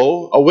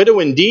widow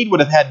indeed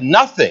would have had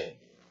nothing.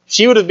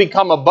 She would have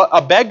become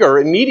a beggar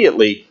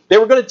immediately. They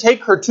were going to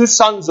take her 2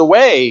 sons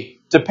away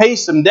to pay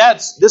some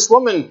debts. This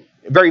woman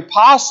very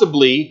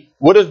possibly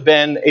would have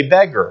been a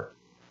beggar.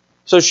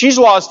 So she's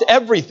lost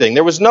everything.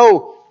 There was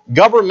no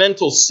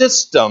governmental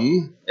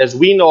system, as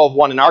we know of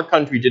one in our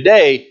country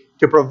today,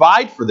 to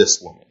provide for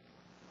this woman.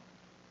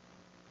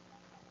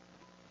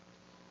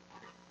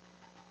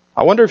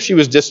 I wonder if she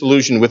was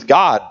disillusioned with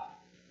God.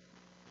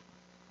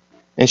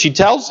 And she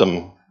tells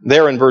him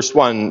there in verse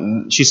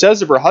 1, she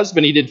says of her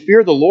husband, he did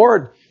fear the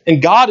Lord,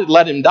 and God had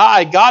let him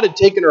die. God had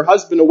taken her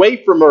husband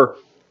away from her,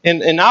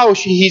 and now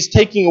he's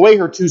taking away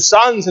her 2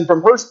 sons. And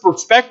from her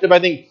perspective, I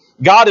think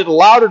God had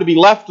allowed her to be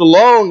left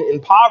alone in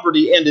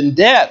poverty and in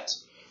debt,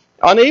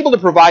 unable to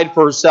provide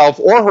for herself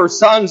or her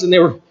sons, and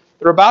they're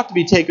about to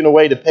be taken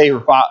away to pay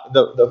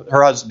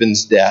her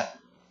husband's debt.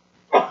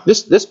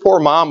 This poor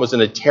mom was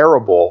in a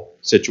terrible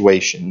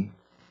situation.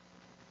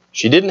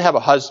 She didn't have a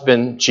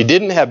husband. She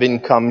didn't have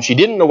income. She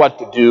didn't know what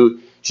to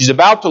do. She's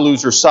about to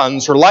lose her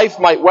sons. Her life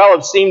might well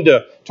have seemed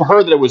to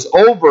her that it was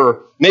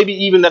over,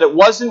 maybe even that it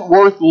wasn't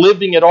worth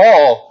living at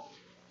all.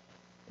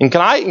 And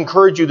can I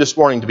encourage you this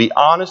morning to be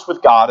honest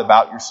with God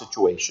about your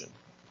situation?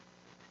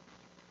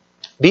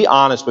 Be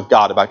honest with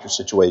God about your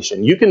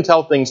situation. You can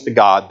tell things to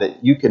God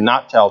that you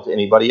cannot tell to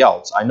anybody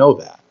else. I know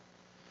that.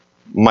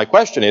 My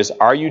question is,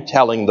 are you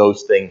telling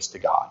those things to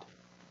God?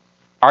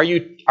 Are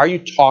you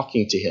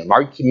talking to Him?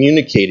 Are you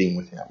communicating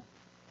with Him?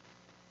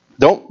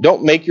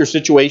 Don't make your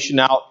situation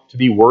out to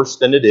be worse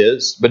than it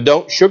is, but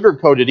don't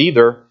sugarcoat it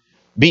either.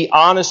 Be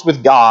honest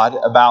with God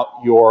about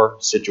your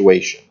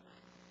situation.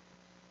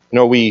 You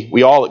know,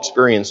 we all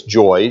experience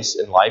joys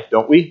in life,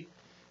 don't we?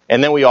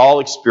 And then we all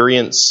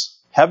experience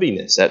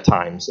heaviness at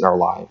times in our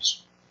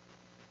lives.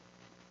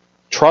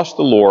 Trust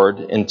the Lord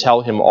and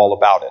tell Him all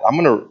about it. I'm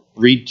going to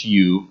read to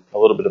you a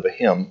little bit of a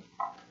hymn.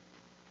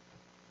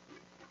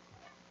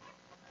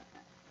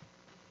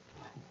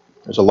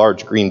 There's a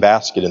large green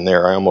basket in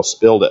there. I almost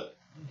spilled it.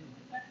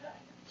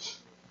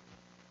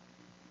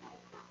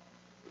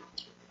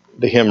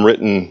 The hymn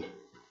written,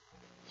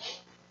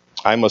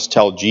 I Must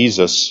Tell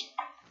Jesus,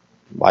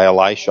 by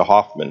Elisha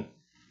Hoffman.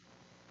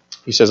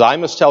 He says, I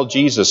must tell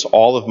Jesus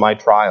all of my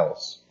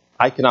trials.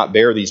 I cannot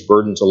bear these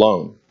burdens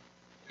alone.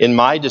 In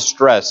my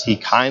distress, He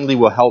kindly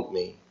will help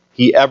me.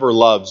 He ever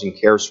loves and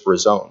cares for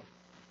His own.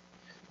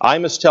 I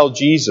must tell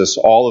Jesus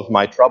all of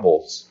my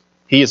troubles.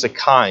 He is a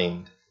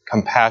kind,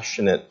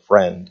 compassionate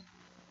friend.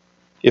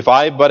 If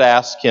I but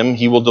ask Him,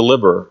 He will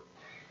deliver,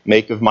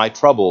 make of my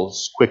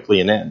troubles quickly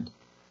an end.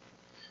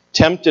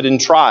 Tempted and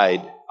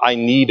tried, I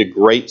need a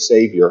great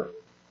Savior,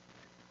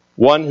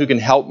 one who can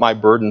help my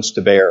burdens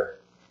to bear.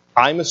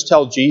 I must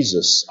tell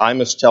Jesus,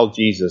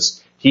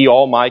 He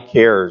all my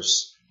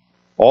cares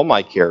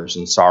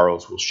and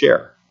sorrows will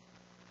share.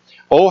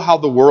 Oh, how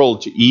the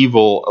world to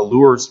evil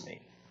allures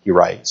me, he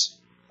writes.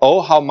 Oh,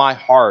 how my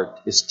heart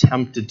is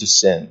tempted to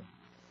sin.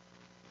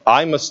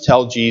 I must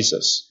tell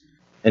Jesus,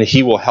 and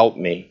He will help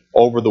me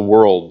over the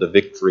world the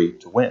victory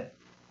to win.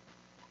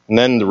 And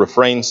then the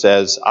refrain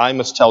says, I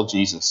must tell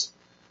Jesus.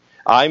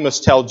 I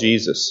must tell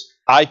Jesus.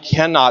 I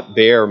cannot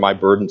bear my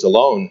burdens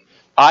alone.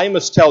 I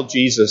must tell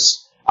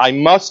Jesus. I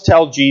must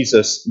tell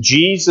Jesus.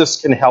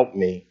 Jesus can help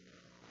me.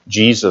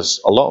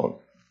 Jesus alone.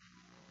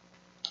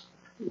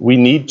 We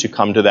need to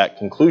come to that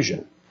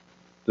conclusion.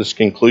 This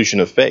conclusion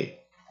of faith.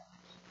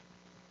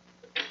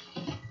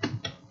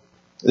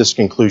 This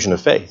conclusion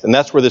of faith. And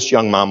that's where this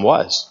young mom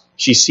was.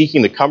 She's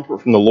seeking the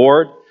comfort from the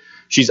Lord.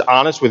 She's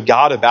honest with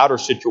God about her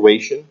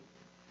situation.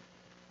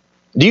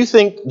 Do you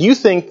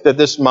think that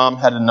this mom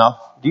had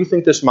enough? Do you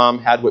think this mom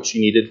had what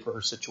she needed for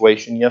her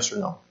situation? Yes or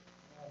no?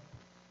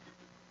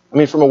 I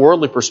mean, from a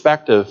worldly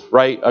perspective,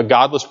 right? A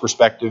godless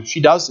perspective,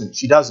 she doesn't.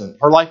 She doesn't.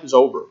 Her life is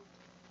over.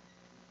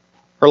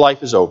 Her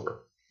life is over.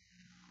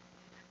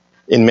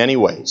 In many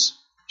ways.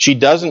 She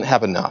doesn't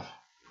have enough.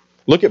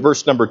 Look at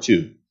verse number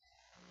 2.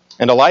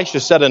 And Elisha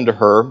said unto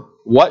her,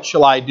 What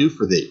shall I do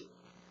for thee?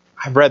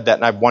 I've read that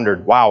and I've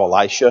wondered, wow,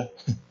 Elisha.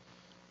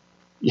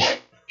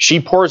 She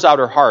pours out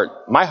her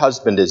heart. My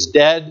husband is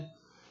dead.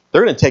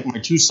 They're going to take my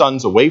 2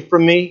 sons away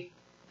from me.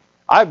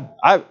 I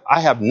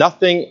have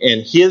nothing.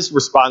 And his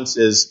response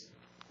is,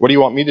 what do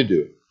you want me to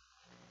do?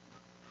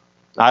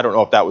 I don't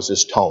know if that was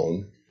his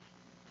tone.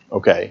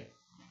 Okay.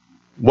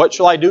 What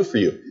shall I do for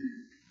you?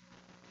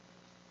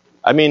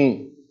 I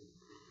mean,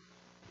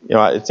 you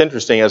know, it's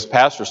interesting. As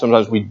pastors,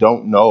 sometimes we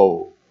don't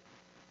know.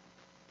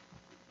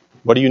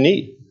 What do you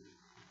need?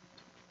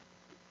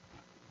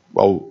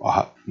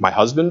 Well, my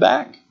husband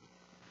back?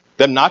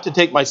 Them not to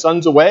take my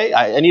sons away?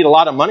 I need a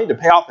lot of money to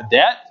pay off the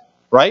debt?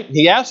 Right?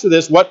 He asked her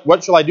this,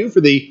 what shall I do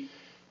for thee?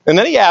 And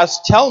then he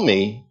asked, Tell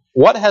me,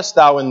 what hast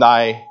thou in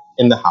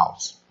the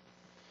house?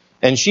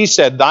 And she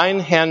said, Thine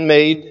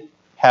handmaid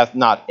hath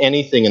not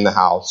anything in the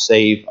house,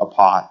 save a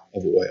pot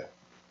of oil.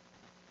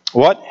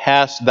 What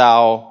hast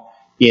thou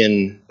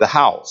in the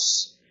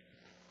house?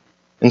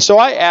 And so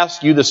I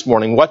ask you this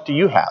morning, what do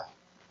you have?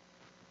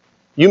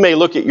 You may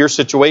look at your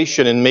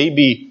situation and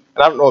maybe,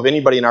 and I don't know of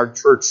anybody in our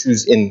church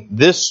who's in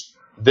this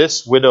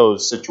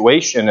widow's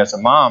situation as a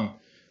mom,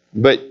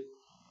 but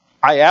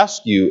I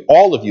ask you,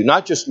 all of you,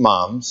 not just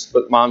moms,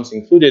 but moms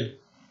included,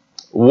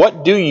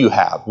 what do you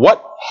have?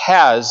 What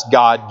has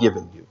God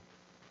given you?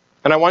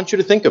 And I want you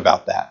to think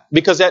about that.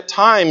 Because at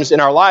times in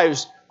our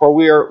lives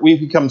where we've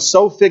become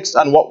so fixed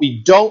on what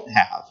we don't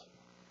have,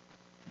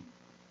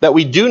 that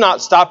we do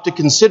not stop to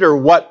consider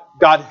what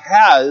God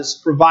has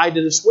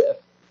provided us with.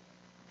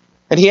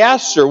 And he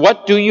asks her,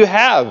 what do you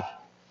have?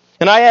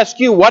 And I ask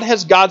you, what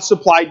has God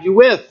supplied you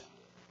with?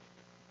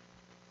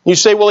 You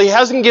say, well, he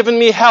hasn't given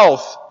me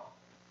health.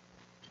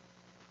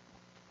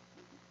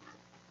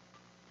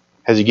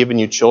 Has He given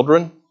you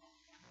children?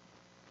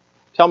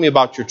 Tell me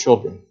about your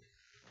children.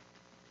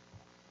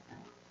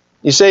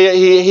 You say,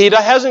 He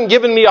hasn't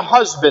given me a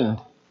husband.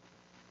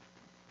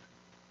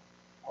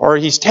 Or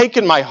He's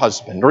taken my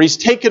husband. Or He's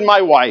taken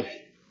my wife.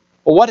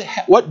 Well,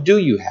 what do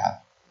you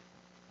have?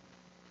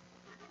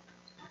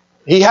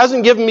 He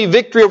hasn't given me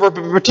victory over a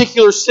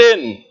particular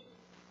sin.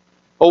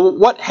 Well,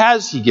 what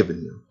has He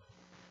given you?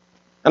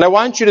 And I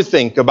want you to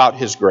think about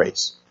His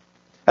grace.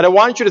 And I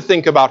want you to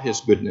think about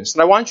His goodness.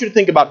 And I want you to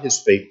think about His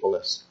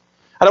faithfulness.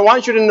 And I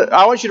want you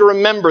to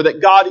remember that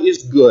God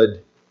is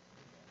good.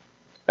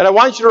 And I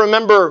want you to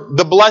remember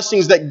the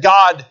blessings that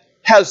God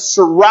has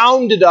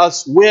surrounded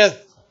us with.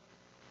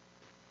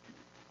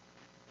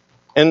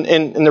 And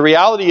the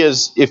reality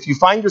is, if you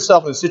find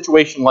yourself in a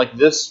situation like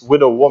this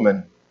widow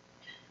woman,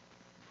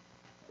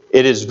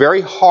 it is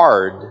very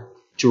hard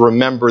to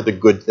remember the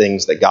good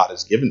things that God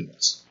has given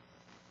us.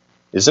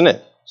 Isn't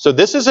it? So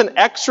this is an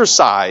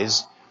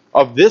exercise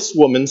of this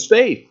woman's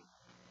faith.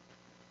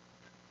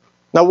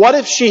 Now, what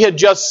if she had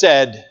just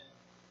said,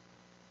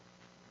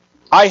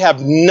 I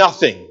have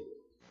nothing,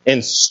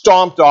 and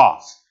stomped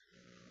off?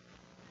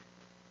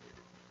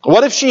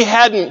 What if she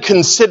hadn't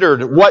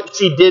considered what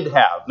she did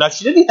have? Now,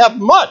 she didn't have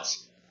much.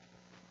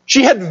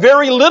 She had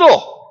very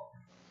little.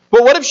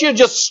 But what if she had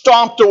just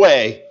stomped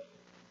away?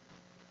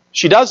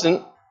 She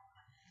doesn't.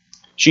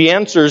 She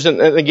answers, and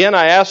again,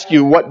 I ask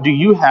you, what do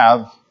you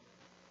have?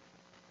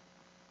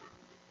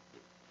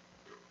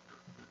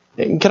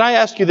 Can I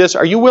ask you this?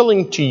 Are you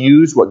willing to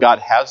use what God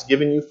has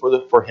given you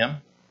for Him?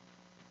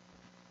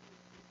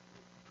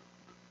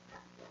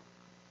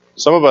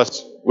 Some of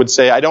us would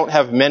say, I don't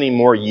have many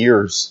more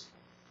years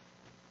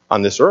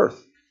on this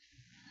earth.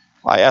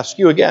 I ask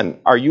you again,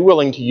 are you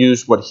willing to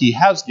use what He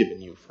has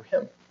given you for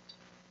Him?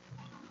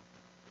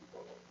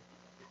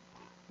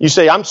 You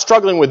say, I'm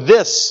struggling with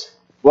this.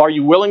 Well, are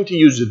you willing to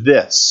use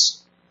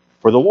this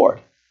for the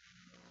Lord?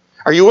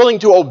 Are you willing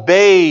to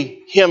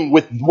obey Him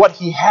with what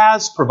He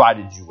has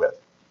provided you with?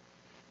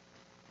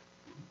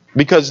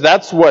 Because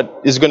that's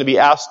what is going to be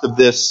asked of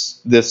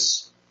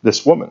this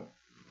woman.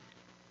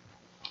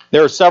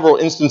 There are several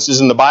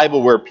instances in the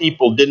Bible where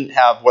people didn't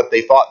have what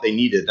they thought they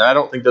needed. And I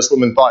don't think this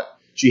woman thought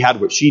she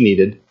had what she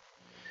needed.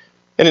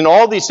 And in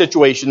all these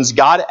situations,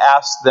 God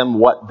asked them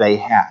what they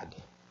had.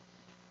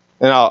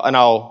 And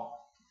I'll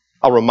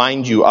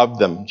remind you of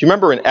them. Do you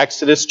remember in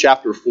Exodus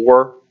chapter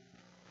 4,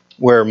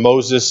 where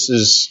Moses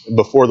is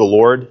before the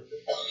Lord?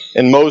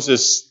 And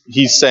Moses,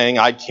 he's saying,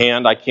 I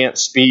can't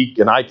speak,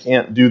 and I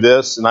can't do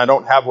this, and I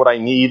don't have what I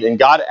need. And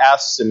God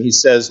asks him, He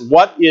says,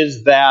 what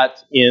is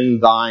that in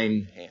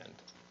thine hand?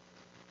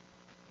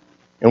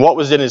 And what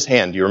was in his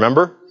hand? Do you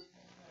remember?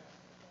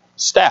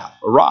 Staff,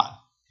 a rod.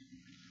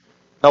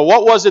 Now,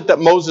 what was it that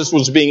Moses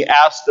was being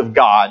asked of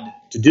God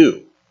to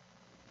do?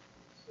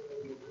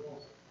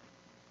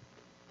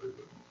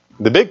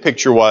 The big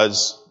picture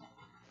was,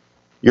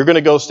 you're going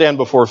to go stand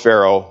before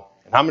Pharaoh,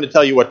 and I'm going to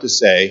tell you what to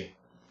say,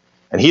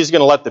 and he's going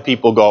to let the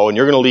people go, and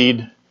you're going to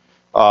lead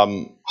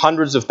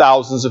hundreds of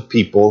thousands of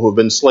people who have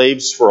been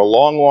slaves for a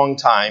long, long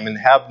time and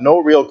have no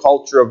real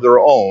culture of their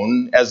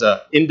own as an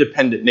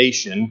independent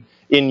nation,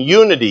 in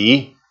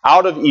unity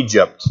out of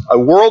Egypt, a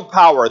world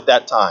power at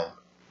that time.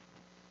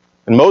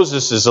 And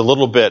Moses is a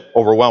little bit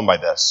overwhelmed by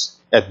this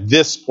at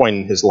this point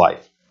in his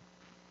life.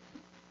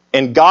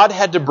 And God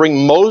had to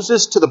bring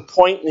Moses to the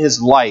point in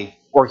his life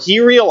where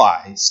he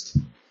realized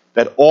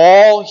that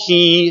all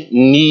he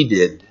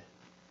needed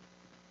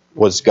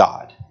was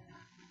God.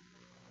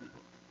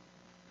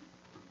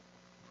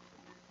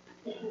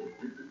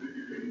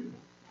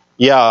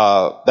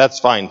 Yeah, that's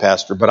fine,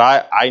 Pastor, but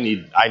I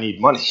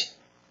need money.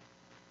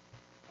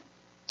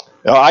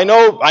 I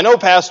know,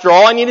 Pastor,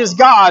 all I need is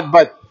God,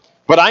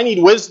 but I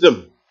need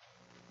wisdom.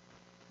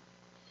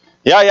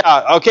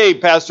 Yeah, okay,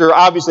 Pastor,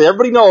 obviously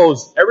everybody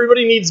knows,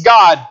 everybody needs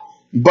God,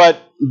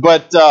 but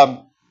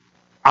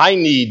I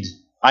need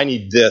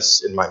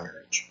this in my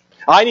marriage.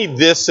 I need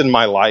this in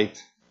my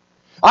life.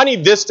 I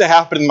need this to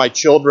happen in my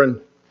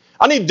children.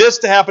 I need this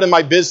to happen in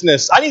my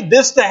business. I need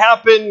this to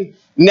happen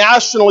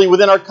nationally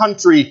within our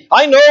country.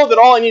 I know that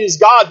all I need is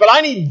God, but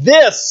I need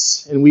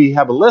this. And we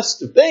have a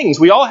list of things.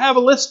 We all have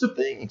a list of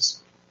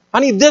things.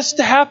 I need this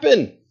to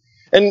happen.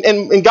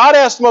 And God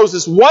asked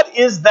Moses, what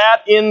is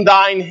that in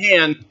thine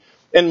hand?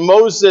 And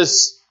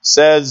Moses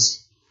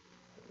says,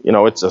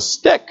 it's a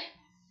stick.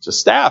 It's a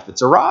staff.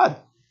 It's a rod.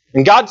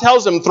 And God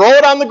tells him, throw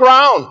it on the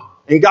ground.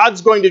 And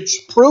God's going to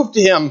prove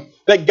to him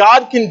that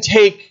God can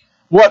take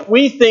what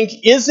we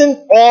think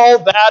isn't all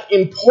that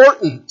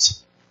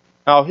important.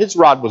 Now, his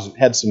rod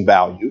had some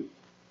value.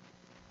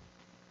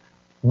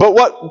 But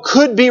what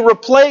could be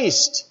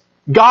replaced?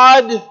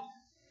 God,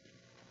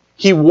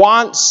 He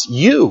wants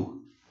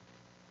you.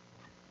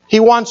 He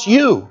wants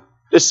you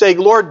to say,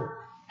 Lord,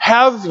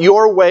 have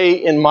your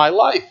way in my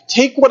life.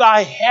 Take what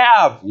I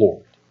have,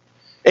 Lord,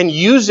 and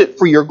use it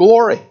for your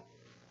glory.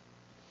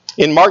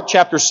 In Mark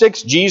chapter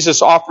 6,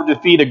 Jesus offered to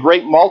feed a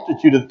great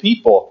multitude of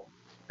people,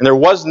 and there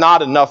was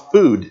not enough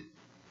food.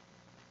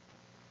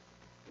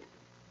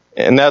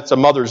 And that's a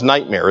mother's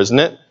nightmare, isn't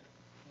it?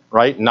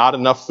 right? Not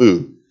enough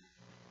food.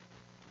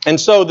 And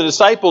so the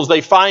disciples,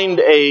 they find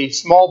a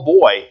small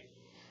boy,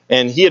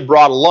 and he had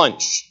brought a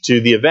lunch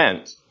to the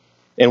event.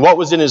 And what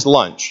was in his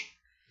lunch?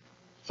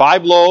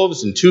 5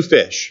 loaves and 2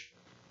 fish.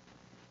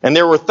 And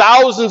there were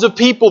thousands of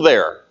people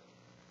there.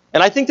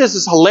 And I think this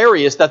is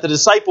hilarious that the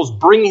disciples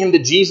bring him to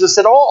Jesus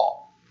at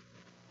all.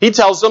 He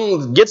tells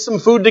them, get some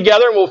food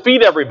together and we'll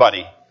feed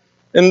everybody.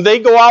 And they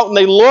go out and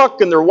they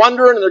look and they're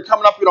wondering and they're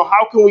coming up,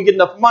 how can we get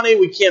enough money?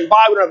 We can't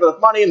buy, we don't have enough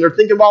money. And they're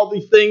thinking about all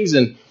these things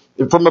and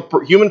from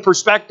a human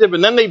perspective.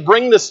 And then they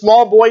bring this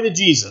small boy to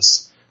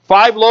Jesus.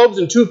 5 loaves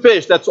and 2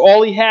 fish, that's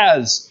all he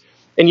has.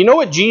 And you know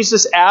what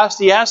Jesus asked?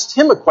 He asked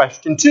him a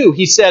question too.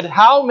 He said,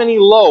 how many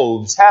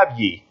loaves have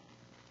ye?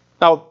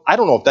 Now, I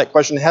don't know if that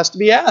question has to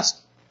be asked.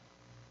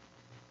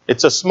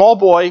 It's a small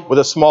boy with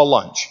a small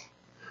lunch.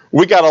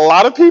 We got a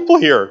lot of people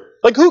here.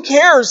 Like, who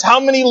cares how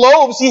many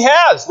loaves he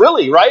has?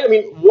 Really, right? I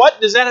mean,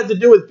 what does that have to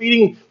do with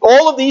feeding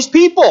all of these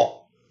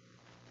people?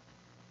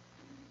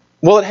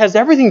 Well, it has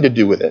everything to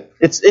do with it.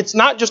 It's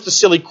not just a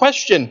silly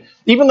question.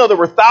 Even though there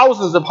were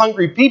thousands of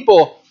hungry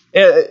people,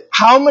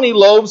 how many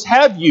loaves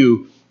have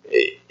you?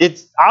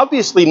 It's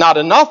obviously not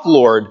enough,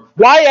 Lord.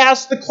 Why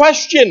ask the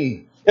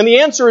question? And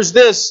the answer is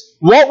this: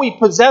 what we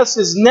possess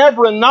is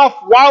never enough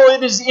while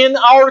it is in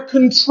our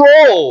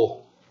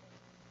control.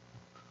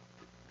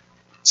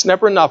 It's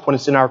never enough when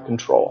it's in our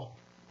control.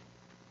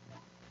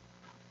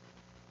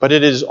 But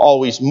it is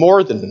always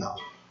more than enough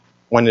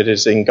when it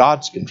is in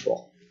God's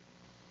control.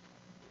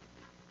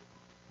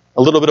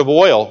 A little bit of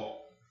oil,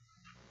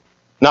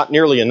 not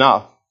nearly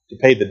enough to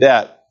pay the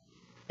debt,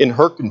 in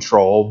her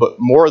control, but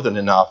more than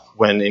enough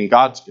when in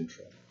God's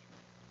control.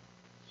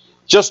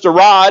 Just a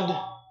rod,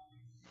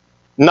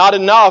 not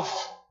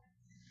enough,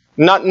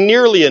 not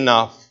nearly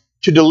enough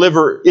to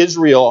deliver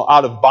Israel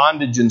out of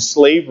bondage and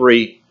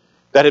slavery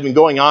that had been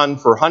going on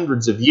for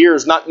hundreds of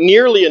years. Not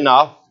nearly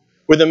enough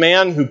with a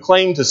man who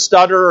claimed to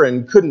stutter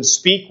and couldn't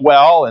speak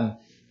well and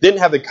didn't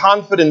have the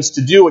confidence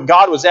to do what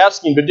God was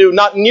asking him to do.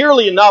 Not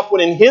nearly enough when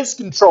in his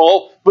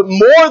control, but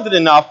more than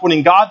enough when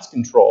in God's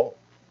control.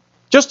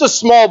 Just a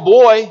small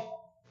boy.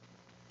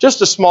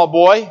 Just a small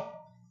boy.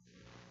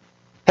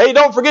 Hey,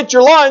 don't forget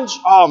your lunch.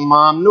 Oh,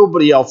 Mom,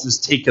 nobody else is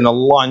taking a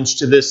lunch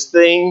to this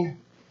thing.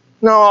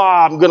 No,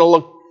 I'm going to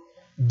look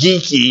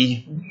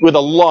geeky with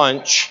a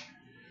lunch.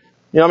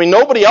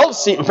 Nobody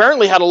else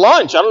apparently had a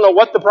lunch. I don't know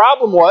what the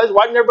problem was.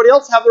 Why didn't everybody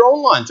else have their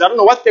own lunch? I don't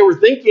know what they were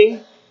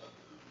thinking.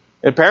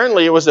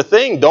 Apparently it was a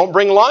thing. Don't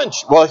bring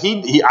lunch. Well,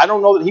 I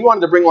don't know that he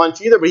wanted to bring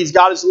lunch either, but he's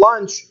got his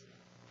lunch.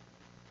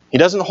 He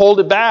doesn't hold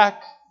it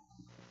back.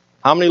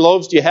 How many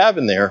loaves do you have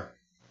in there?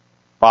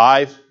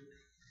 5.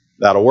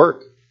 That'll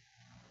work.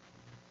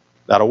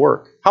 That'll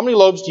work. How many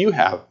loaves do you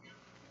have?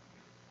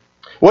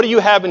 What do you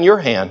have in your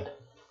hand?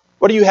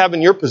 What do you have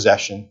in your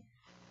possession?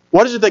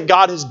 What is it that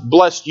God has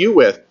blessed you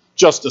with?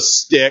 Just a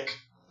stick.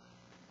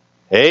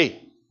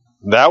 Hey,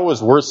 that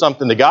was worth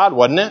something to God,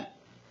 wasn't it?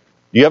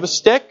 Do you have a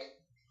stick?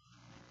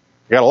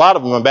 I got a lot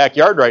of them in my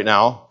backyard right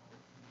now.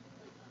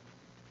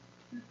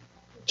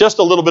 Just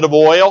a little bit of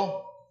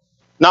oil.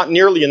 Not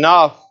nearly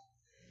enough.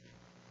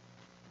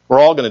 We're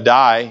all going to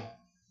die.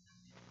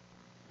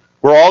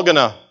 They're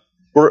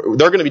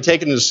going to be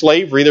taken into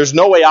slavery. There's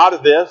no way out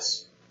of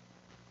this.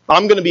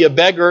 I'm going to be a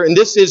beggar, and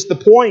this is the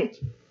point.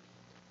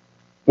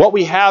 What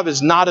we have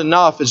is not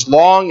enough as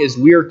long as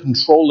we're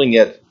controlling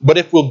it. But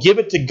if we'll give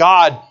it to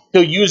God,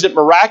 He'll use it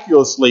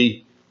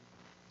miraculously.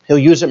 He'll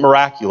use it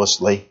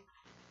miraculously.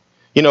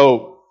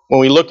 When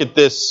we look at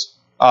this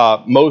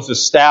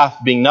Moses'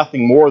 staff being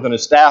nothing more than a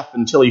staff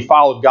until he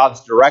followed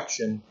God's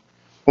direction.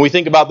 When we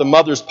think about the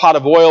mother's pot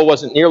of oil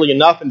wasn't nearly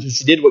enough until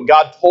she did what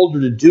God told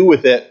her to do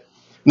with it.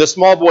 And the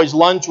small boy's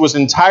lunch was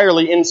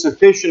entirely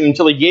insufficient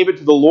until he gave it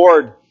to the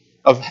Lord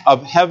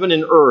of heaven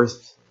and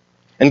earth.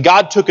 And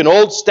God took an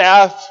old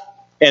staff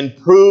and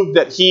proved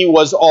that He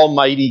was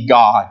Almighty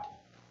God.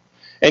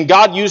 And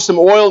God used some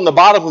oil in the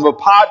bottom of a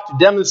pot to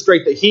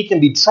demonstrate that He can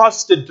be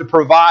trusted to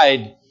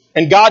provide.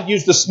 And God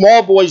used the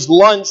small boy's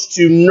lunch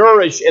to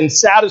nourish and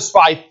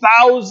satisfy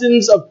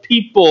thousands of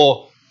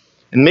people.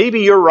 And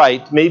maybe you're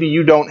right. Maybe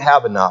you don't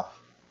have enough.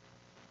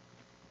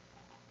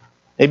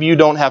 Maybe you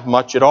don't have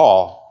much at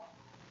all.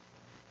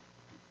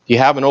 Do you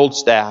have an old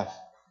staff?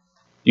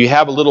 Do you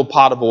have a little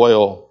pot of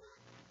oil?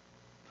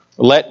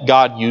 Let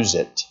God use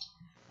it.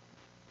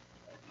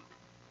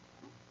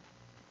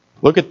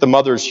 Look at the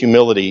mother's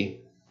humility.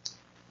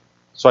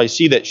 So I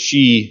see that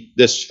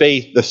this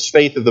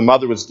faith of the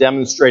mother was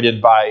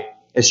demonstrated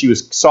as she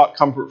sought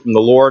comfort from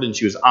the Lord and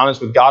she was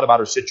honest with God about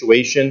her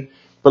situation.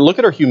 But look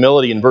at her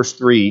humility in verse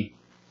 3.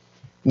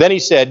 Then he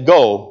said,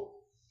 Go,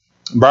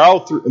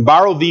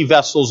 borrow thee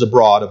vessels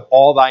abroad of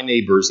all thy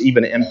neighbors,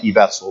 even empty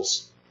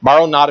vessels.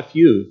 Borrow not a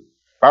few.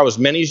 Borrow as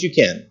many as you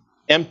can.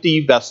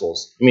 Empty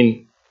vessels.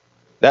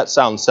 That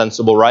sounds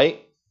sensible,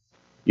 right?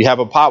 You have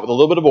a pot with a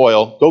little bit of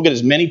oil. Go get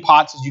as many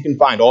pots as you can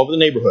find all over the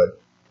neighborhood.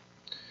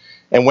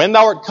 And when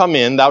thou art come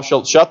in, thou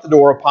shalt shut the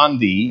door upon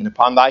thee and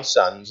upon thy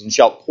sons, and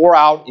shalt pour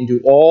out into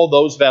all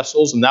those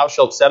vessels, and thou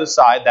shalt set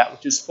aside that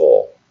which is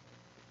full.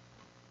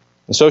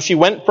 And so she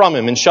went from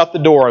him and shut the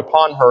door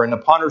upon her and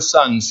upon her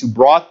sons, who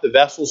brought the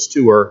vessels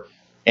to her,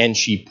 and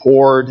she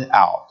poured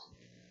out.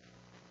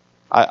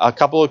 A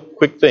couple of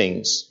quick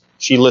things.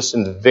 She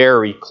listened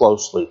very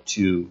closely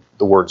to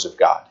the words of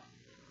God.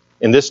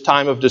 In this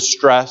time of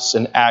distress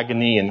and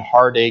agony and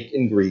heartache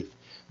and grief,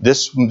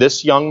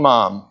 this young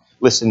mom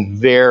listened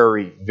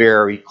very,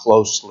 very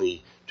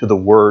closely to the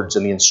words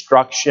and the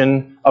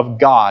instruction of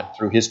God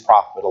through his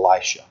prophet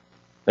Elisha.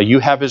 Now you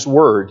have his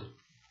word.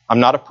 I'm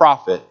not a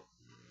prophet.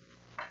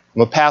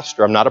 I'm a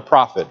pastor. I'm not a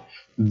prophet.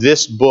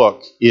 This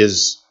book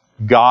is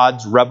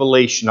God's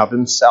revelation of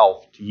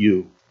himself to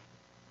you.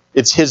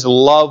 It's his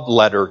love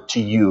letter to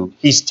you.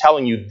 He's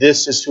telling you,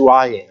 this is who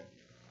I am.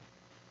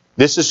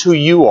 This is who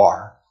you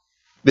are.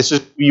 This is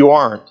who you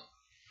aren't.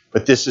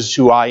 But this is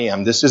who I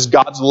am. This is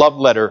God's love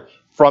letter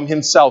from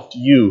himself to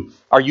you.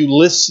 Are you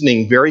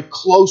listening very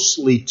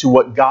closely to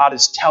what God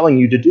is telling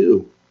you to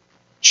do?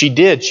 She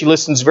did. She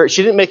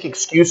didn't make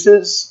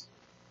excuses.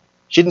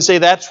 She didn't say,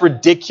 that's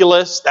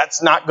ridiculous.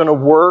 That's not going to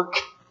work.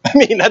 I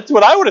mean, that's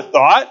what I would have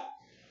thought.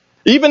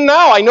 Even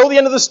now, I know the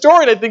end of the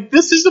story, and I think,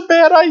 this is a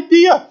bad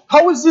idea.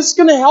 How is this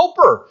going to help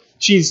her?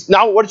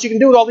 Now, what is she going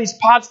to do with all these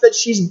pots that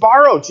she's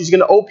borrowed? She's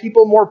going to owe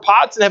people more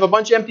pots and have a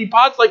bunch of empty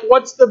pots? Like,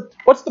 what's the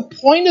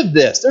point of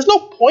this? There's no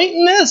point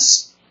in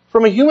this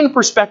from a human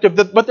perspective,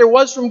 but there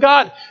was from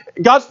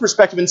God's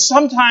perspective. And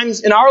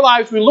sometimes in our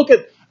lives, we look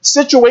at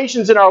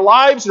situations in our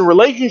lives and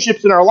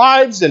relationships in our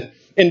lives and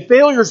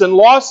failures and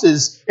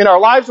losses in our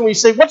lives, and we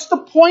say, what's the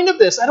point of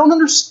this? I don't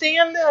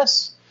understand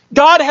this.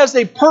 God has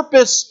a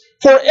purpose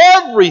for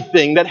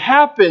everything that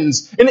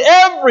happens in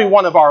every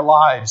one of our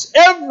lives.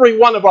 Every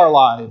one of our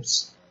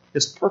lives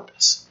is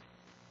purpose.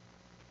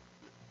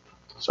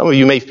 Some of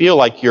you may feel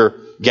like you're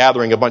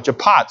gathering a bunch of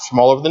pots from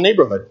all over the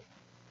neighborhood.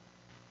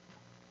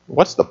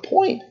 What's the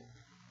point?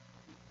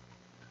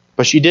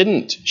 But she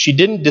didn't. She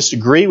didn't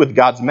disagree with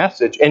God's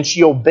message, and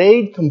she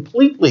obeyed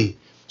completely.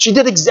 She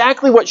did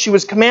exactly what she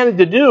was commanded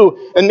to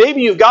do, and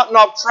maybe you've gotten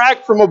off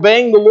track from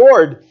obeying the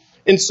Lord.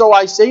 And so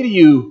I say to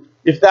you,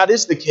 if that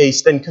is the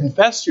case, then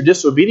confess your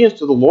disobedience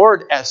to the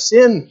Lord as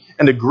sin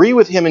and agree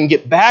with him and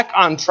get back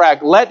on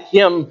track. Let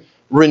him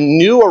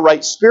renew a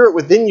right spirit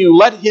within you.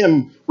 Let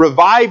him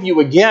revive you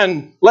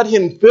again. Let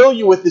him fill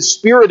you with his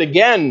spirit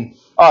again.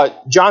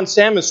 John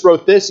Sammis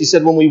wrote this. He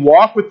said, when we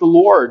walk with the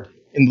Lord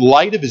in the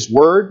light of his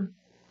word,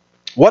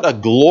 what a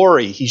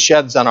glory he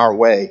sheds on our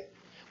way.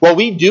 What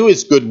we do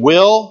is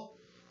goodwill.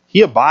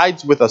 He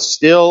abides with us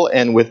still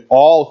and with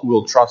all who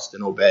will trust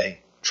and obey.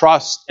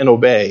 Trust and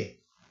obey.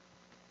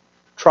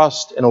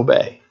 Trust and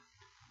obey.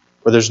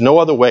 For there's no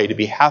other way to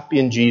be happy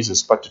in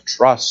Jesus but to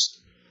trust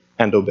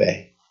and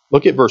obey.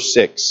 Look at verse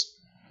 6.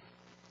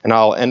 And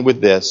I'll end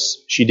with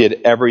this. She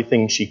did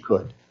everything she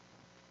could.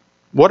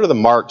 What are the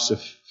marks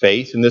of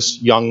faith in this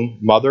young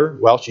mother?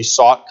 Well, she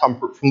sought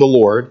comfort from the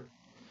Lord.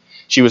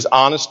 She was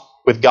honest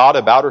with God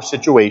about her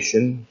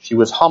situation. She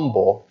was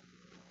humble.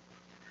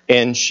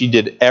 And she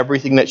did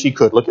everything that she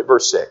could. Look at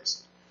verse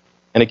 6.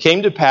 And it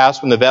came to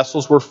pass when the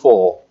vessels were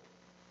full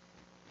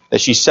that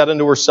she said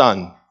unto her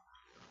son,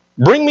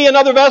 bring me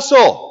another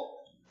vessel.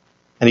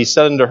 And he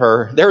said unto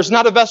her, there is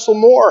not a vessel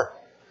more.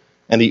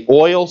 And the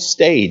oil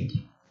stayed.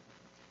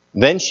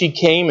 Then she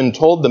came and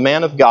told the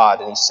man of God,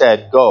 and he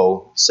said,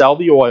 go, sell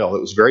the oil, it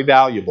was very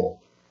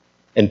valuable,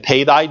 and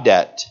pay thy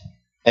debt,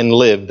 and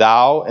live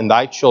thou and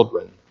thy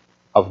children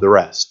of the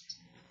rest.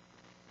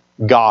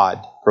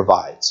 God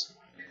provides.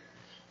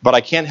 But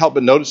I can't help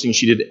but noticing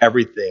she did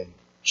everything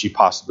she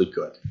possibly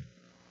could.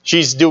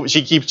 She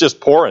keeps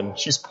just pouring.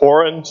 She's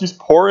pouring.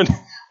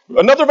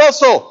 Another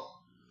vessel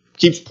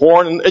keeps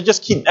pouring.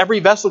 And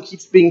every vessel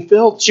keeps being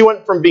filled. She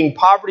went from being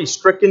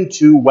poverty-stricken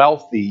to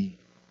wealthy.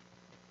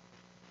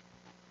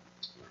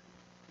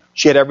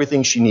 She had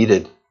everything she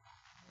needed.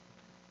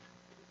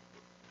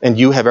 And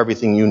you have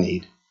everything you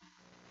need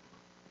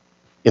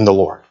in the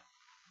Lord.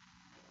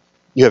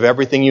 You have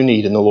everything you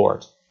need in the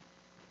Lord.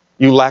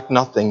 You lack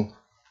nothing.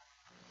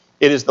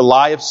 It is the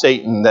lie of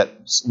Satan that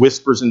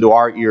whispers into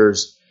our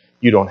ears,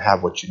 you don't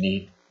have what you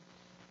need.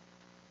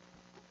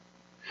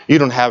 You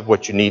don't have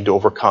what you need to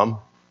overcome.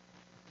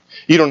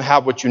 You don't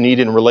have what you need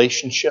in a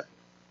relationship.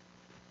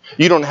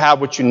 You don't have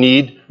what you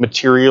need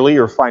materially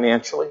or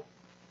financially.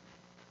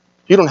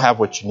 You don't have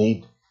what you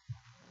need.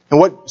 And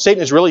what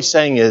Satan is really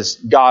saying is,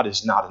 God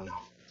is not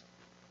enough.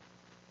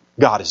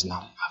 God is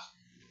not enough.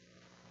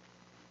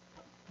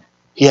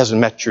 He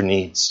hasn't met your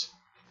needs.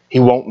 He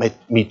won't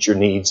meet your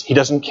needs. He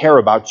doesn't care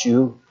about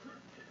you.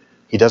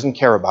 He doesn't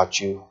care about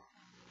you.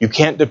 You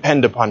can't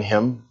depend upon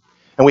him.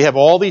 And we have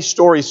all these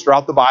stories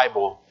throughout the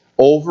Bible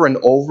over and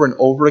over and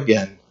over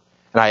again.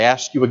 And I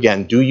ask you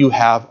again, do you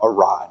have a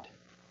rod?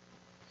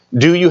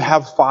 Do you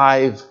have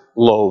 5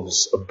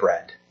 loaves of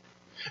bread?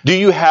 Do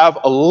you have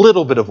a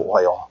little bit of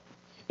oil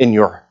in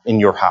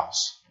your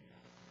house?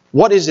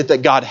 What is it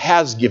that God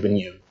has given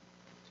you?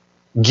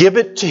 Give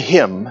it to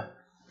him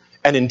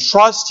and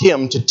entrust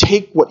him to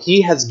take what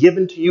he has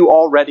given to you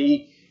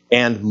already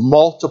and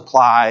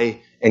multiply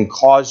and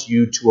cause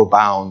you to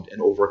abound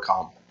and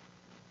overcome.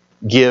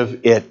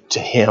 Give it to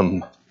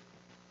him.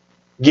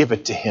 Give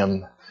it to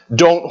him.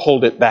 Don't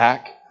hold it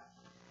back.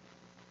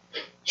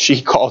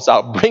 She calls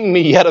out, bring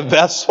me yet a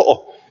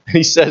vessel. And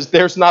he says,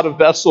 there's not a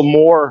vessel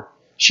more.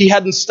 She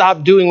hadn't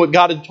stopped doing what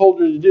God had told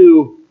her to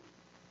do.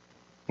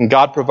 And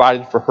God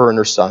provided for her and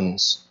her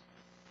sons.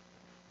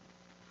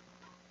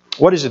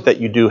 What is it that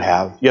you do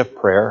have? You have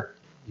prayer.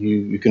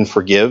 You can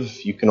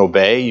forgive. You can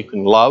obey. You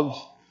can love.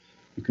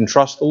 You can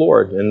trust the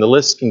Lord. And the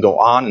list can go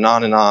on and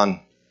on and on.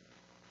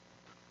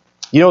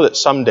 You know that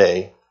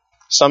someday,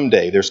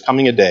 there's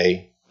coming a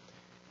day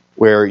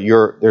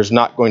where there's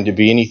not going to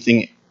be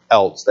anything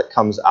else that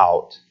comes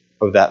out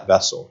of that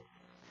vessel.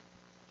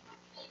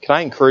 Can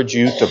I encourage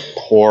you to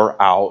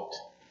pour out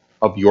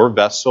of your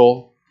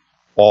vessel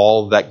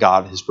all that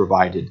God has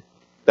provided,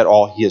 that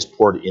all He has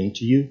poured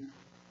into you?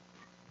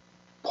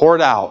 Pour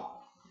it out.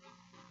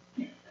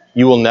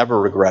 You will never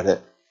regret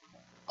it.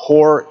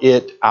 Pour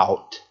it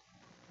out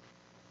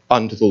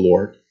unto the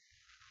Lord.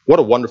 What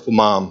a wonderful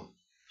mom.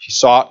 She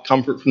sought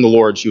comfort from the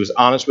Lord. She was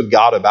honest with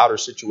God about her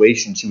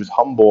situation. She was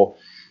humble.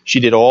 She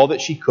did all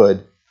that she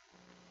could.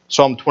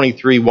 Psalm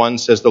 23:1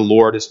 says, the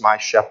Lord is my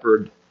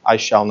shepherd, I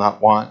shall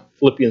not want.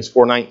 Philippians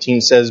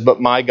 4:19 says,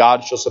 but my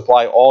God shall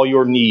supply all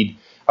your need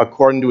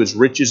according to his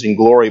riches and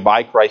glory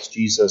by Christ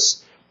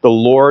Jesus. The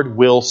Lord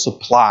will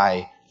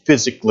supply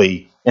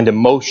physically and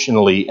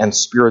emotionally and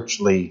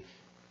spiritually.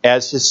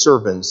 As his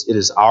servants, it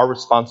is our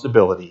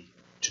responsibility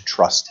to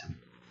trust him.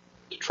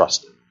 To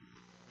trust him.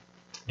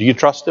 Do you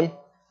trust him?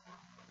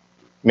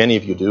 Many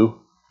of you do.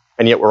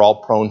 And yet we're all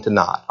prone to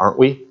not, aren't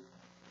we?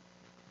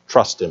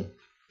 Trust him.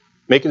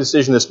 Make a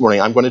decision this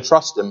morning. I'm going to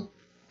trust him.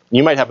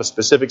 You might have a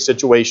specific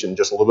situation.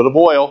 Just a little bit of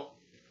oil.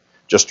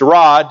 Just a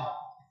rod.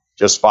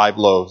 Just 5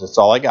 loaves. That's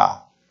all I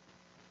got.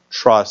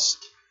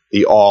 Trust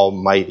the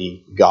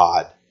Almighty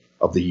God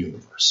of the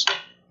universe.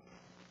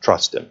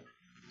 Trust him.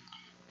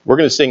 We're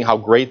going to sing How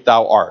Great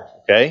Thou Art,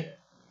 okay?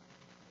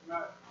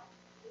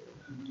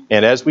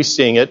 And as we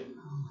sing it,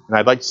 and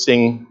I'd like to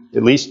sing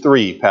at least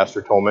 3,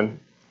 Pastor Tolman.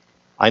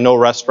 I know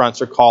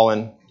restaurants are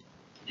calling.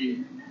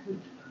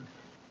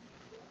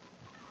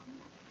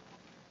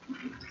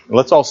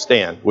 Let's all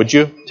stand. Would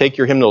you? Take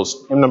your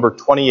hymnals. Hymn number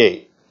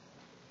 28.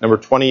 Number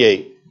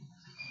 28.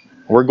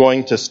 We're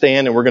going to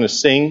stand and we're going to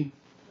sing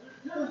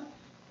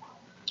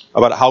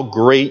about how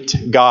great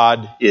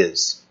God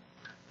is.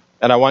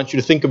 And I want you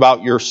to think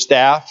about your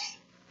staff.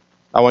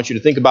 I want you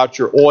to think about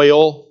your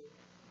oil.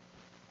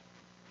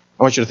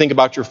 I want you to think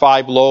about your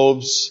 5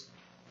 loaves.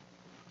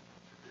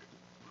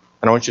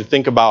 And I want you to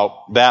think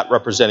about that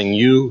representing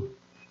you.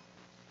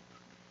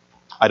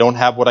 I don't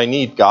have what I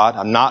need, God.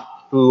 I'm not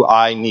who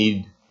I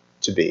need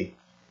to be.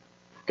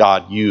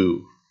 God,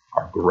 you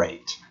are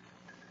great.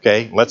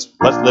 Okay, let's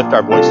lift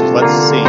our voices. Let's sing.